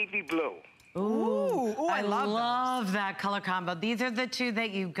navy blue. Ooh, I love that color combo. These are the 2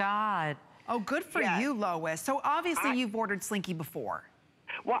 that you got. Oh, good for you, Lois. So obviously you've ordered Slinky before.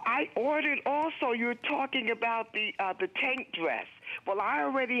 Well, I ordered also, you're talking about the tank dress. Well, I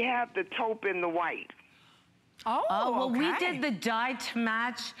already have the taupe in the white. Oh, well, we did the dye to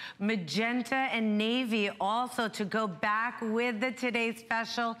match magenta and navy also to go back with the Today's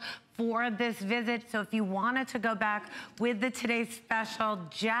Special for this visit. So if you wanted to go back with the Today's Special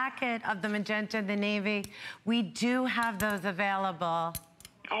jacket of the magenta and the navy, we do have those available.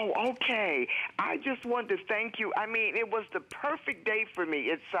 Oh, okay. I just wanted to thank you. I mean, it was the perfect day for me.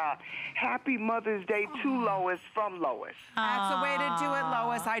 It's Happy Mother's Day to Lois from Lois. That's the way to do it,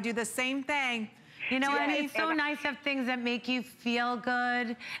 Lois. I do the same thing. You know what I mean? It's so nice to have things that make you feel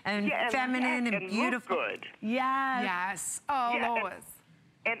good and feminine and beautiful. Look good. Yes. Yes. Oh, Lois.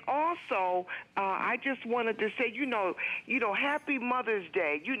 And also, I just wanted to say, happy Mother's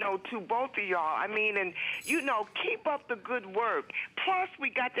Day, to both of y'all. I mean, and, keep up the good work. Plus, we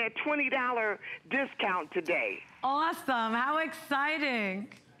got that $20 discount today. Awesome. How exciting.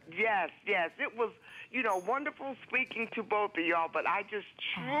 Yes. It was, wonderful speaking to both of y'all, but I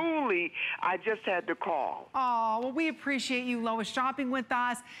just had to call. Oh, well, we appreciate you, Lois, shopping with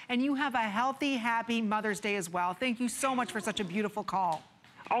us, and you have a healthy, happy Mother's Day as well. Thank you so much for such a beautiful call.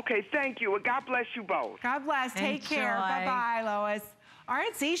 Okay, thank you, and God bless you both. God bless. Take care. Bye-bye, Lois. All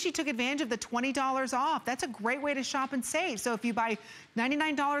right, see, she took advantage of the $20 off. That's a great way to shop and save. So if you buy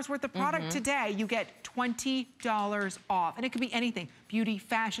 $99 worth of product today, you get $20 off. And it could be anything, beauty,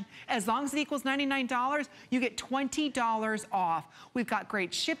 fashion. As long as it equals $99, you get $20 off. We've got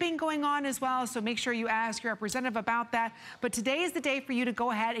great shipping going on as well, so make sure you ask your representative about that. But today is the day for you to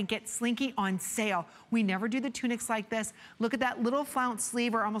go ahead and get Slinky on sale. We never do the tunics like this. Look at that little flounce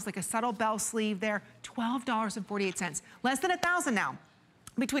sleeve, or almost like a subtle bell sleeve there, $12.48. Less than $1,000 now.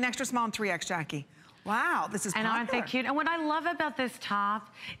 Between extra small and 3X, Jackie. Wow, this is popular. And aren't they cute? And what I love about this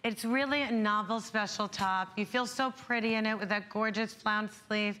top, it's really a novel special top. You feel so pretty in it with that gorgeous flounce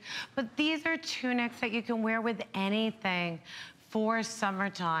sleeve. But these are tunics that you can wear with anything for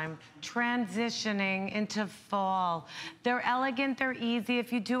summertime, transitioning into fall. They're elegant, they're easy.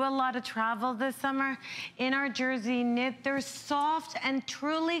 If you do a lot of travel this summer, in our jersey knit, they're soft and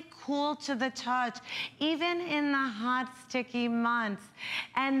truly cool to the touch, even in the hot, sticky months.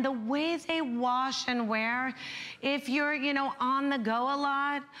 And the way they wash and wear, if you're, on the go a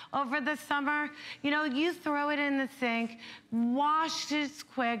lot over the summer, you throw it in the sink, wash it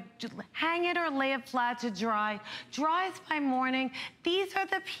quick, hang it or lay it flat to dry. Dries by morning. These are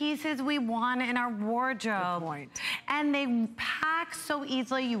the pieces we want in our wardrobe. Good point. And they pack so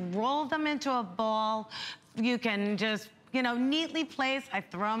easily. You roll them into a ball. You can just, neatly placed. I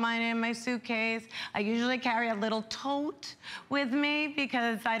throw mine in my suitcase. I usually carry a little tote with me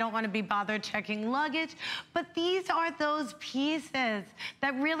because I don't want to be bothered checking luggage. But these are those pieces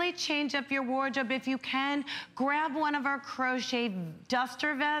that really change up your wardrobe. If you can, grab one of our crochet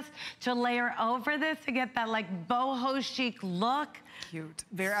duster vests to layer over this to get that like boho chic look. Cute.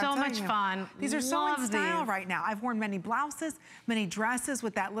 So much fun. These are so in style right now. I've worn many blouses, many dresses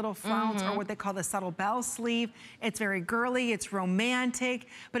with that little flounce or what they call the subtle bell sleeve. It's very girly, it's romantic,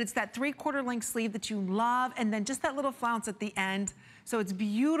 but it's that 3/4 length sleeve that you love, and then just that little flounce at the end. So it's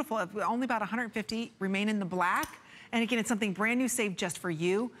beautiful. Only about 150 remain in the black. And again, it's something brand new saved just for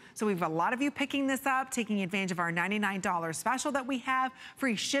you. So we have a lot of you picking this up, taking advantage of our $99 special that we have.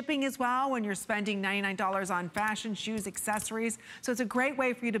 Free shipping as well when you're spending $99 on fashion, shoes, accessories. So it's a great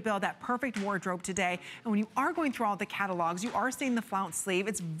way for you to build that perfect wardrobe today. And when you are going through all the catalogs, you are seeing the flounce sleeve.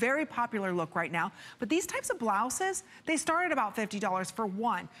 It's a very popular look right now. But these types of blouses, they start at about $50 for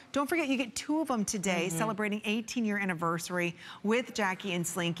one. Don't forget, you get 2 of them today, celebrating 18-year anniversary with Jackie and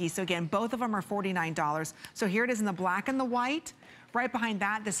Slinky. So again, both of them are $49. So here it is in the black and the white. Right behind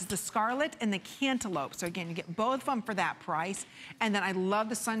that, this is the scarlet and the cantaloupe. So again, you get both of them for that price. And then I love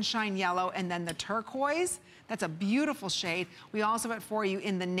the sunshine yellow and then the turquoise. That's a beautiful shade. We also have it for you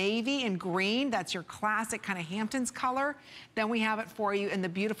in the navy and green. That's your classic kind of Hamptons color. Then we have it for you in the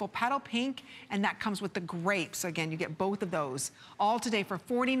beautiful petal pink, and that comes with the grapes. So again, you get both of those all today for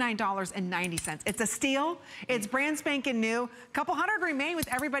 $49.90. It's a steal. It's brand spanking new. A couple hundred remain with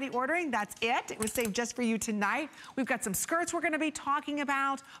everybody ordering. That's it. It was saved just for you tonight. We've got some skirts we're going to be talking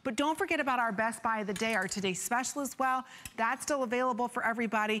about, but don't forget about our Best Buy of the Day, our today's special as well. That's still available for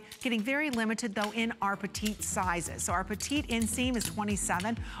everybody. Getting very limited though in our petite sizes. So our petite inseam is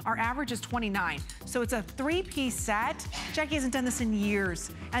 27. Our average is 29. So it's a 3-piece set. Jackie hasn't done this in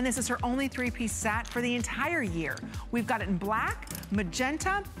years, and this is her only 3-piece set for the entire year. We've got it in black,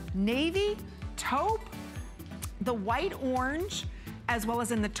 magenta, navy, taupe, the white orange, as well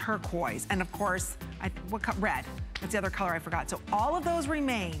as in the turquoise. And of course, red. That's the other color I forgot. So all of those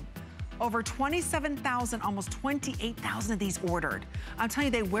remain. Over 27,000, almost 28,000 of these ordered. I'm telling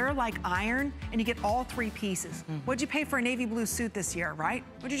you, they wear like iron, and you get all 3 pieces. What'd you pay for a navy blue suit this year, right?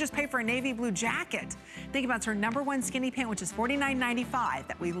 What'd you just pay for a navy blue jacket? Think about it's her #1 skinny pant, which is $49.95,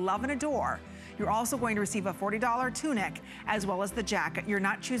 that we love and adore. You're also going to receive a $40 tunic as well as the jacket. You're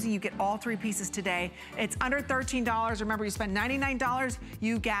not choosing, you get all 3 pieces today. It's under $13. Remember, you spend $99,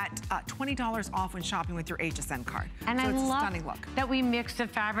 you get $20 off when shopping with your HSN card. And so I it's a love stunning look. that we mixed the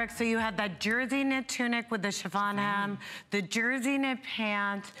fabric. So you had that jersey knit tunic with the chiffon hem, the jersey knit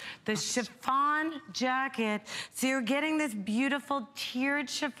pant, the chiffon jacket. So you're getting this beautiful tiered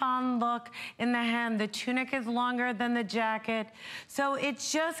chiffon look in the hem. The tunic is longer than the jacket. So it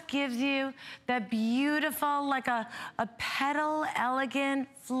just gives you that beautiful, like a petal, elegant,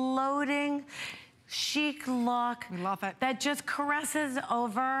 floating, chic look. We love it. That just caresses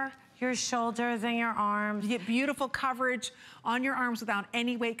over your shoulders and your arms. You get beautiful coverage on your arms without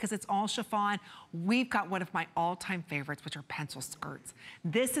any weight because it's all chiffon. We've got one of my all-time favorites, which are pencil skirts.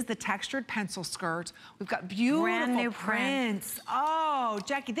 This is the textured pencil skirt. We've got beautiful brand new prints. Oh,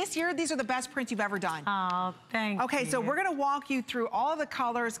 Jackie, this year, these are the best prints you've ever done. Oh, thank you. Okay, so we're gonna walk you through all the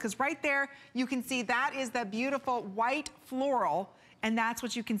colors because right there, you can see that is that beautiful white floral. And that's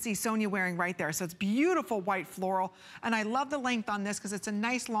what you can see Sonia wearing right there. So it's beautiful white floral. And I love the length on this because it's a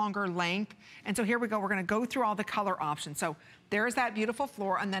nice longer length. And so here we go, we're gonna go through all the color options. So there's that beautiful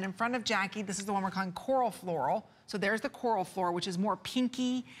floral. And then in front of Jackie, this is the one we're calling coral floral. So there's the coral floral, which is more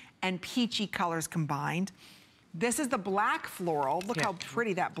pinky and peachy colors combined. This is the black floral. Look how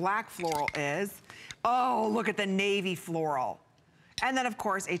pretty that black floral is. Oh, look at the navy floral. And then of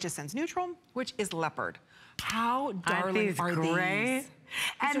course, HSN's neutral, which is leopard. How darling are these?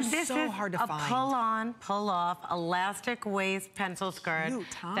 And These are this so is hard to a find. pull-on, pull-off, elastic waist pencil skirt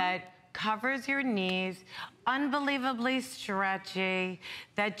Cute, huh? that covers your knees, unbelievably stretchy,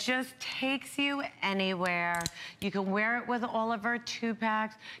 that just takes you anywhere. You can wear it with all of our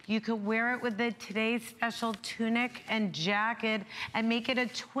 2-packs. You could wear it with the today's special tunic and jacket and make it a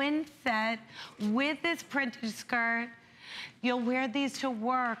twin set with this printed skirt. You'll wear these to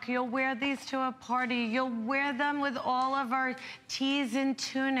work. You'll wear these to a party. You'll wear them with all of our tees and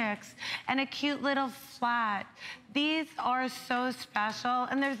tunics and a cute little flat. These are so special,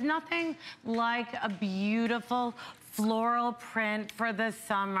 and there's nothing like a beautiful floral print for the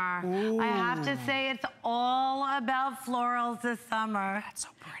summer. Ooh. I have to say it's all about florals this summer. That's so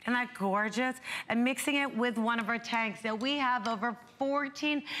pretty. Isn't that gorgeous? And mixing it with one of our tanks. Now we have over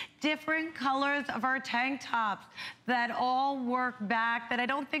 14 different colors of our tank tops that all work back that I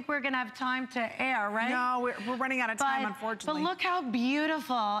don't think we're gonna have time to air, right? No, we're running out of time, unfortunately. But look how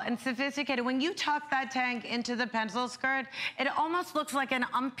beautiful and sophisticated. When you tuck that tank into the pencil skirt, it almost looks like an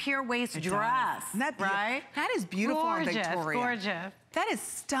up-pier waist dress, right? That is beautiful on Gorgeous, Victoria. gorgeous. That is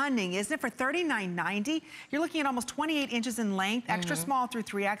stunning, isn't it? For $39.90, you're looking at almost 28 inches in length, extra small through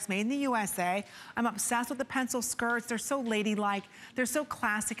 3X, made in the USA. I'm obsessed with the pencil skirts. They're so ladylike. They're so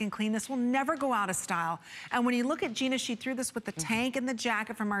classic and clean. This will never go out of style. And when you look at Gina, she threw this with the tank and the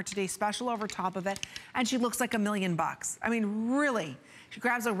jacket from our Today Special over top of it, and she looks like $1,000,000. I mean, really. She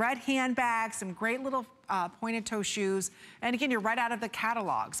grabs a red handbag, some great little pointed toe shoes. And again, you're right out of the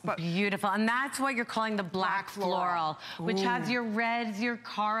catalogs. But beautiful, and that's what you're calling the black floral, which has your reds, your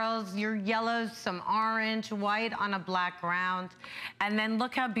corals, your yellows, some orange, white on a black ground. And then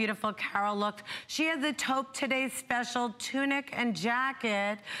look how beautiful Carol looked. She has the taupe Today's Special tunic and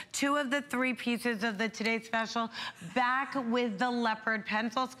jacket, 2 of the 3 pieces of the Today's Special, back with the leopard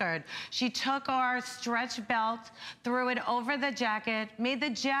pencil skirt. She took our stretch belt, threw it over the jacket, made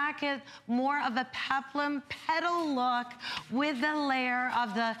the jacket more of a peplum petal look with the layer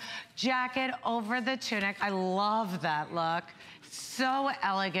of the jacket over the tunic. I love that look. So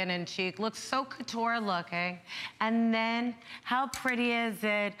elegant and chic, looks so couture looking. And then how pretty is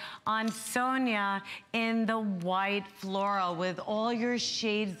it on Sonia in the white floral with all your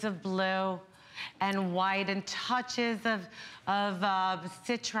shades of blue and white and touches of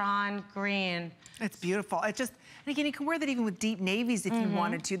citron green. It's beautiful. It just, and again, you can wear that even with deep navies if you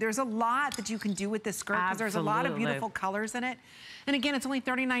wanted to. There's a lot that you can do with this skirt because there's a lot of beautiful colors in it. And again, it's only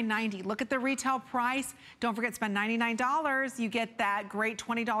 $39.90. Look at the retail price. Don't forget, spend $99. You get that great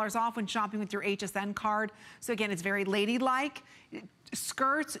 $20 off when shopping with your HSN card. So again, it's very ladylike.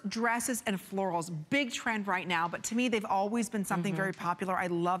 Skirts, dresses, and florals. Big trend right now, but to me, they've always been something very popular. I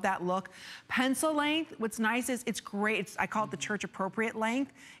love that look. Pencil length, what's nice is it's great. I call it the church appropriate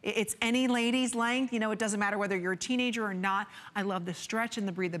length. It's any lady's length. You know, it doesn't matter whether you're a teenager or not. I love the stretch and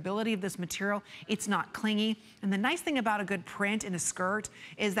the breathability of this material. It's not clingy. And the nice thing about a good print in a skirt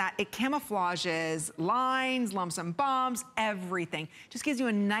is that it camouflages lines, lumps and bumps, everything. Just gives you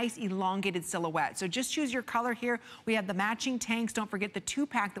a nice elongated silhouette. So just choose your color here. We have the matching tanks. Don't forget the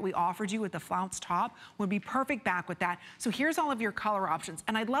 2-pack that we offered you with the flounce top would be perfect back with that. So here's all of your color options.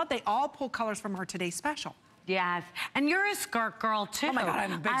 And I love they all pull colors from our Today Special. Yes, and you're a skirt girl too. Oh my God,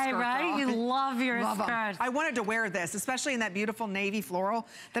 I'm a big skirt girl. You love your love skirts. I wanted to wear this, especially in that beautiful navy floral.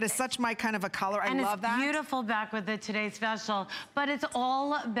 That is such my kind of a color. I love that. And it's beautiful back with the Today Special, but it's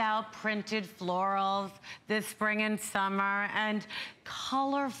all about printed florals this spring and summer and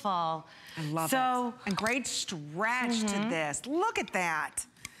colorful. I love it. And great stretch to this. Look at that.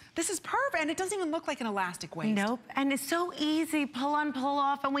 This is perfect, and it doesn't even look like an elastic waist. Nope, and it's so easy, pull on, pull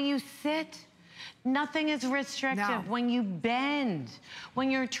off, and when you sit, Nothing is restrictive. No. When you bend, when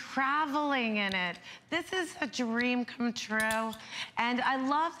you're traveling in it, this is a dream come true. And I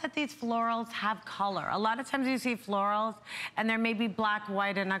love that these florals have color. A lot of times you see florals and there may be black,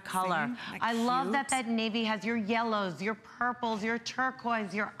 white, and a color. I love that that navy has your yellows, your purples, your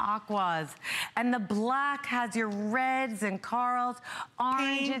turquoise, your aquas. And the black has your reds and corals,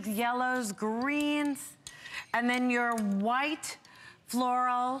 oranges, Pinks, yellows, greens. And then your white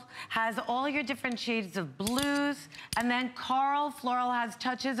floral has all your different shades of blues, and then coral floral has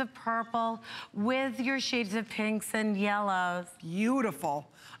touches of purple with your shades of pinks and yellows. Beautiful.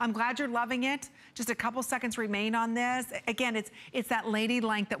 I'm glad you're loving it. Just a couple seconds remain on this. Again, it's that lady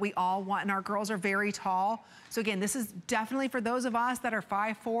length that we all want, and our girls are very tall. So again, this is definitely for those of us that are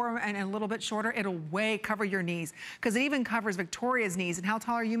 5'4" and a little bit shorter. It'll way cover your knees, because it even covers Victoria's knees. And how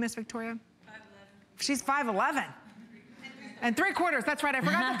tall are you, Miss Victoria? 5'11". She's 5'11". And 3/4, that's right, I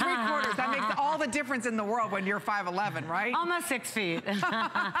forgot the 3/4. That makes all the difference in the world when you're 5'11", right? Almost 6 feet.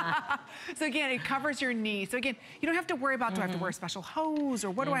 So again, it covers your knees. So again, you don't have to worry about, do I have to wear special hose,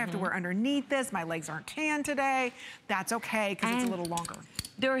 or what do I have to wear underneath this? My legs aren't tan today. That's okay, because it's a little longer.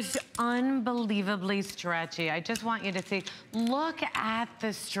 There's unbelievably stretchy. I just want you to see, look at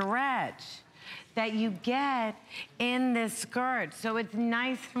the stretch that you get in this skirt. So it's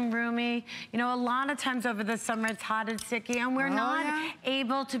nice and roomy. You know, a lot of times over the summer it's hot and sticky, and we're not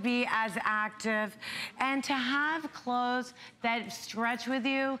able to be as active. And to have clothes that stretch with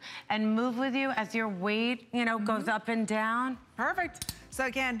you and move with you as your weight, you know, goes up and down. Perfect. So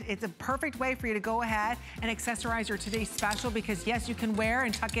again, it's a perfect way for you to go ahead and accessorize your today's special, because yes, you can wear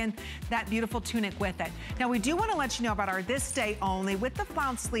and tuck in that beautiful tunic with it. Now we do want to let you know about our this day only with the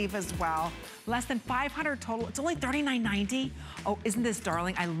flounce sleeve as well. Less than 500 total. It's only $39.90. Oh, isn't this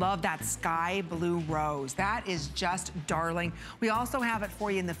darling? I love that sky blue rose. That is just darling. We also have it for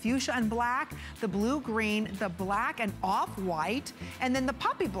you in the fuchsia and black, the blue green, the black and off-white, and then the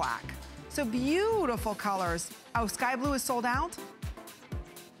puppy black. So beautiful colors. Oh, sky blue is sold out?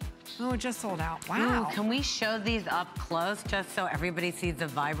 Oh, it just sold out. Wow. Ooh, can we show these up close just so everybody sees the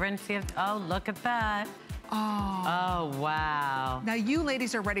vibrancy of, oh, look at that. Oh, wow. Now you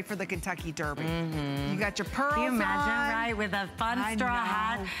ladies are ready for the Kentucky Derby. You got your pearls Can you imagine, on. right, with a fun straw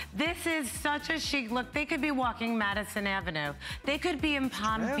hat? This is such a chic look. They could be walking Madison Avenue. They could be in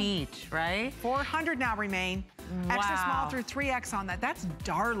Palm Beach, right? 400 now remain. Extra small through 3X on that. That's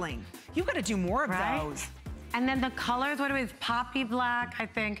darling. You got to do more of those. And then the colors, what are we, poppy black, I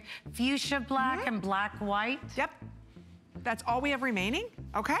think, fuchsia black and black white. Yep. That's all we have remaining?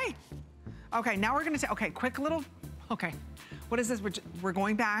 Okay. Okay, now we're gonna say, okay, quick little, okay. What is this? We're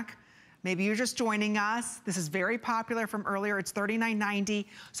going back. Maybe you're just joining us. This is very popular from earlier. It's $39.90.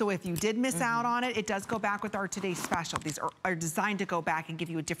 So if you did miss out on it, it does go back with our today's special. These are designed to go back and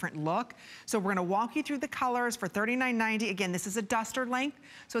give you a different look. So we're gonna walk you through the colors for $39.90. Again, this is a duster length,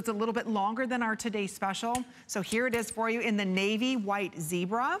 so it's a little bit longer than our today's special. So here it is for you in the navy white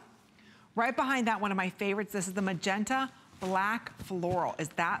zebra. Right behind that, one of my favorites, this is the magenta black floral. Is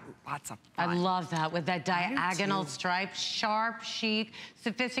that lots of fun? I love that with that diagonal stripe, sharp, chic,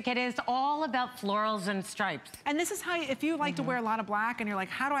 sophisticated. It's all about florals and stripes. And this is how, if you like to wear a lot of black and you're like,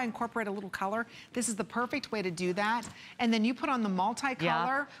 how do I incorporate a little color? This is the perfect way to do that. And then you put on the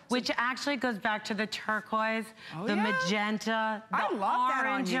multicolor. Which actually goes back to the turquoise, the magenta, the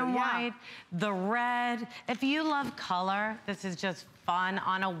orange and white, the red. If you love color, this is just fun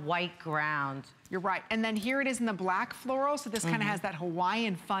on a white ground. You're right. And then here it is in the black floral. So this kind of has that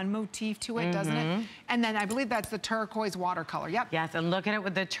Hawaiian fun motif to it, doesn't it? And then I believe that's the turquoise watercolor. Yep. Yes, and look at it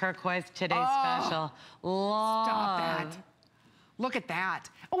with the turquoise today's special. Love. Stop that. Look at that.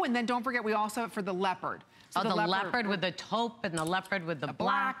 Oh, and then don't forget, we also have it for the leopard. So the leopard with the taupe and the leopard with the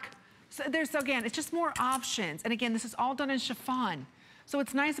black. So there's, again, it's just more options. And again, this is all done in chiffon. So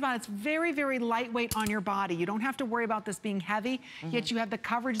what's nice about it's very, very lightweight on your body. You don't have to worry about this being heavy, yet you have the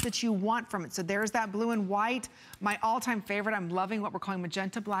coverage that you want from it. So there's that blue and white. My all-time favorite, I'm loving what we're calling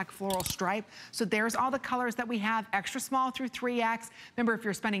magenta black floral stripe. So there's all the colors that we have, extra small through 3X. Remember, if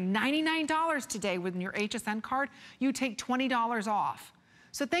you're spending $99 today with your HSN card, you take $20 off.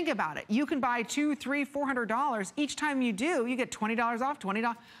 So think about it. You can buy $200, $300, $400. Each time you do, you get $20 off,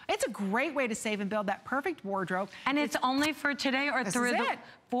 $20. It's a great way to save and build that perfect wardrobe. And it's only for today or through the...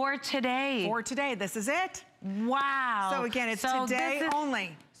 For today. For today. This is it. Wow. So again, it's today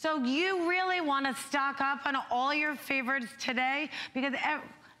only. So you really want to stock up on all your favorites today, because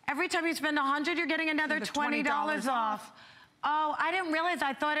every time you spend $100, you're getting another $20 off. Oh, I didn't realize.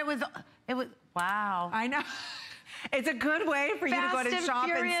 I thought it was, wow. I know. It's a good way for you to go to shop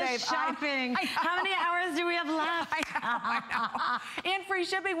and save. Shopping. How many hours do we have left? I know. And free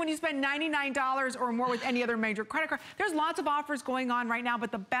shipping when you spend $99 or more with any other major credit card. There's lots of offers going on right now,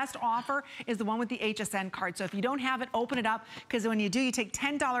 but the best offer is the one with the HSN card. So if you don't have it, open it up, because when you do, you take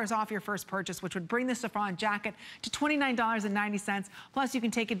 $10 off your first purchase, which would bring the chiffon jacket to $29.90. Plus, you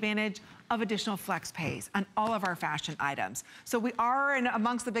can take advantage of additional flex pays on all of our fashion items. So we are in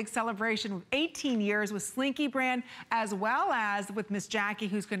amongst the big celebration, 18 years with Slinky brand, as well as with Miss Jackie,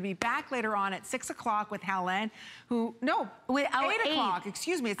 who's going to be back later on at 6 o'clock with Helen, who, no, 8 o'clock,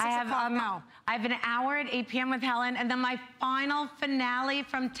 excuse me, it's 6 o'clock now. I have an hour at 8 p.m. with Helen, and then my final finale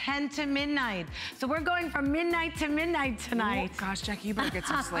from 10 to midnight. So we're going from midnight to midnight tonight. Oh, gosh, Jackie, you better get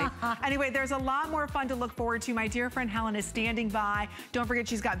some sleep. Anyway, there's a lot more fun to look forward to. My dear friend Helen is standing by. Don't forget,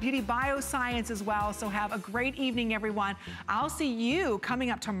 she's got beauty bioscience as well. So have a great evening, everyone. I'll see you coming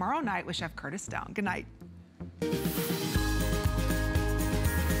up tomorrow night with Chef Curtis Stone. Good night.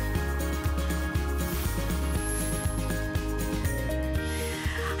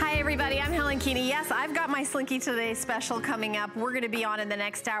 Hi everybody, I'm Helen Keeney. Yes, I've got my Slinky Today special coming up. We're gonna be on in the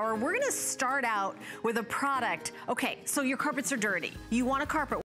next hour. We're gonna start out with a product. Okay, so your carpets are dirty. You want a carpet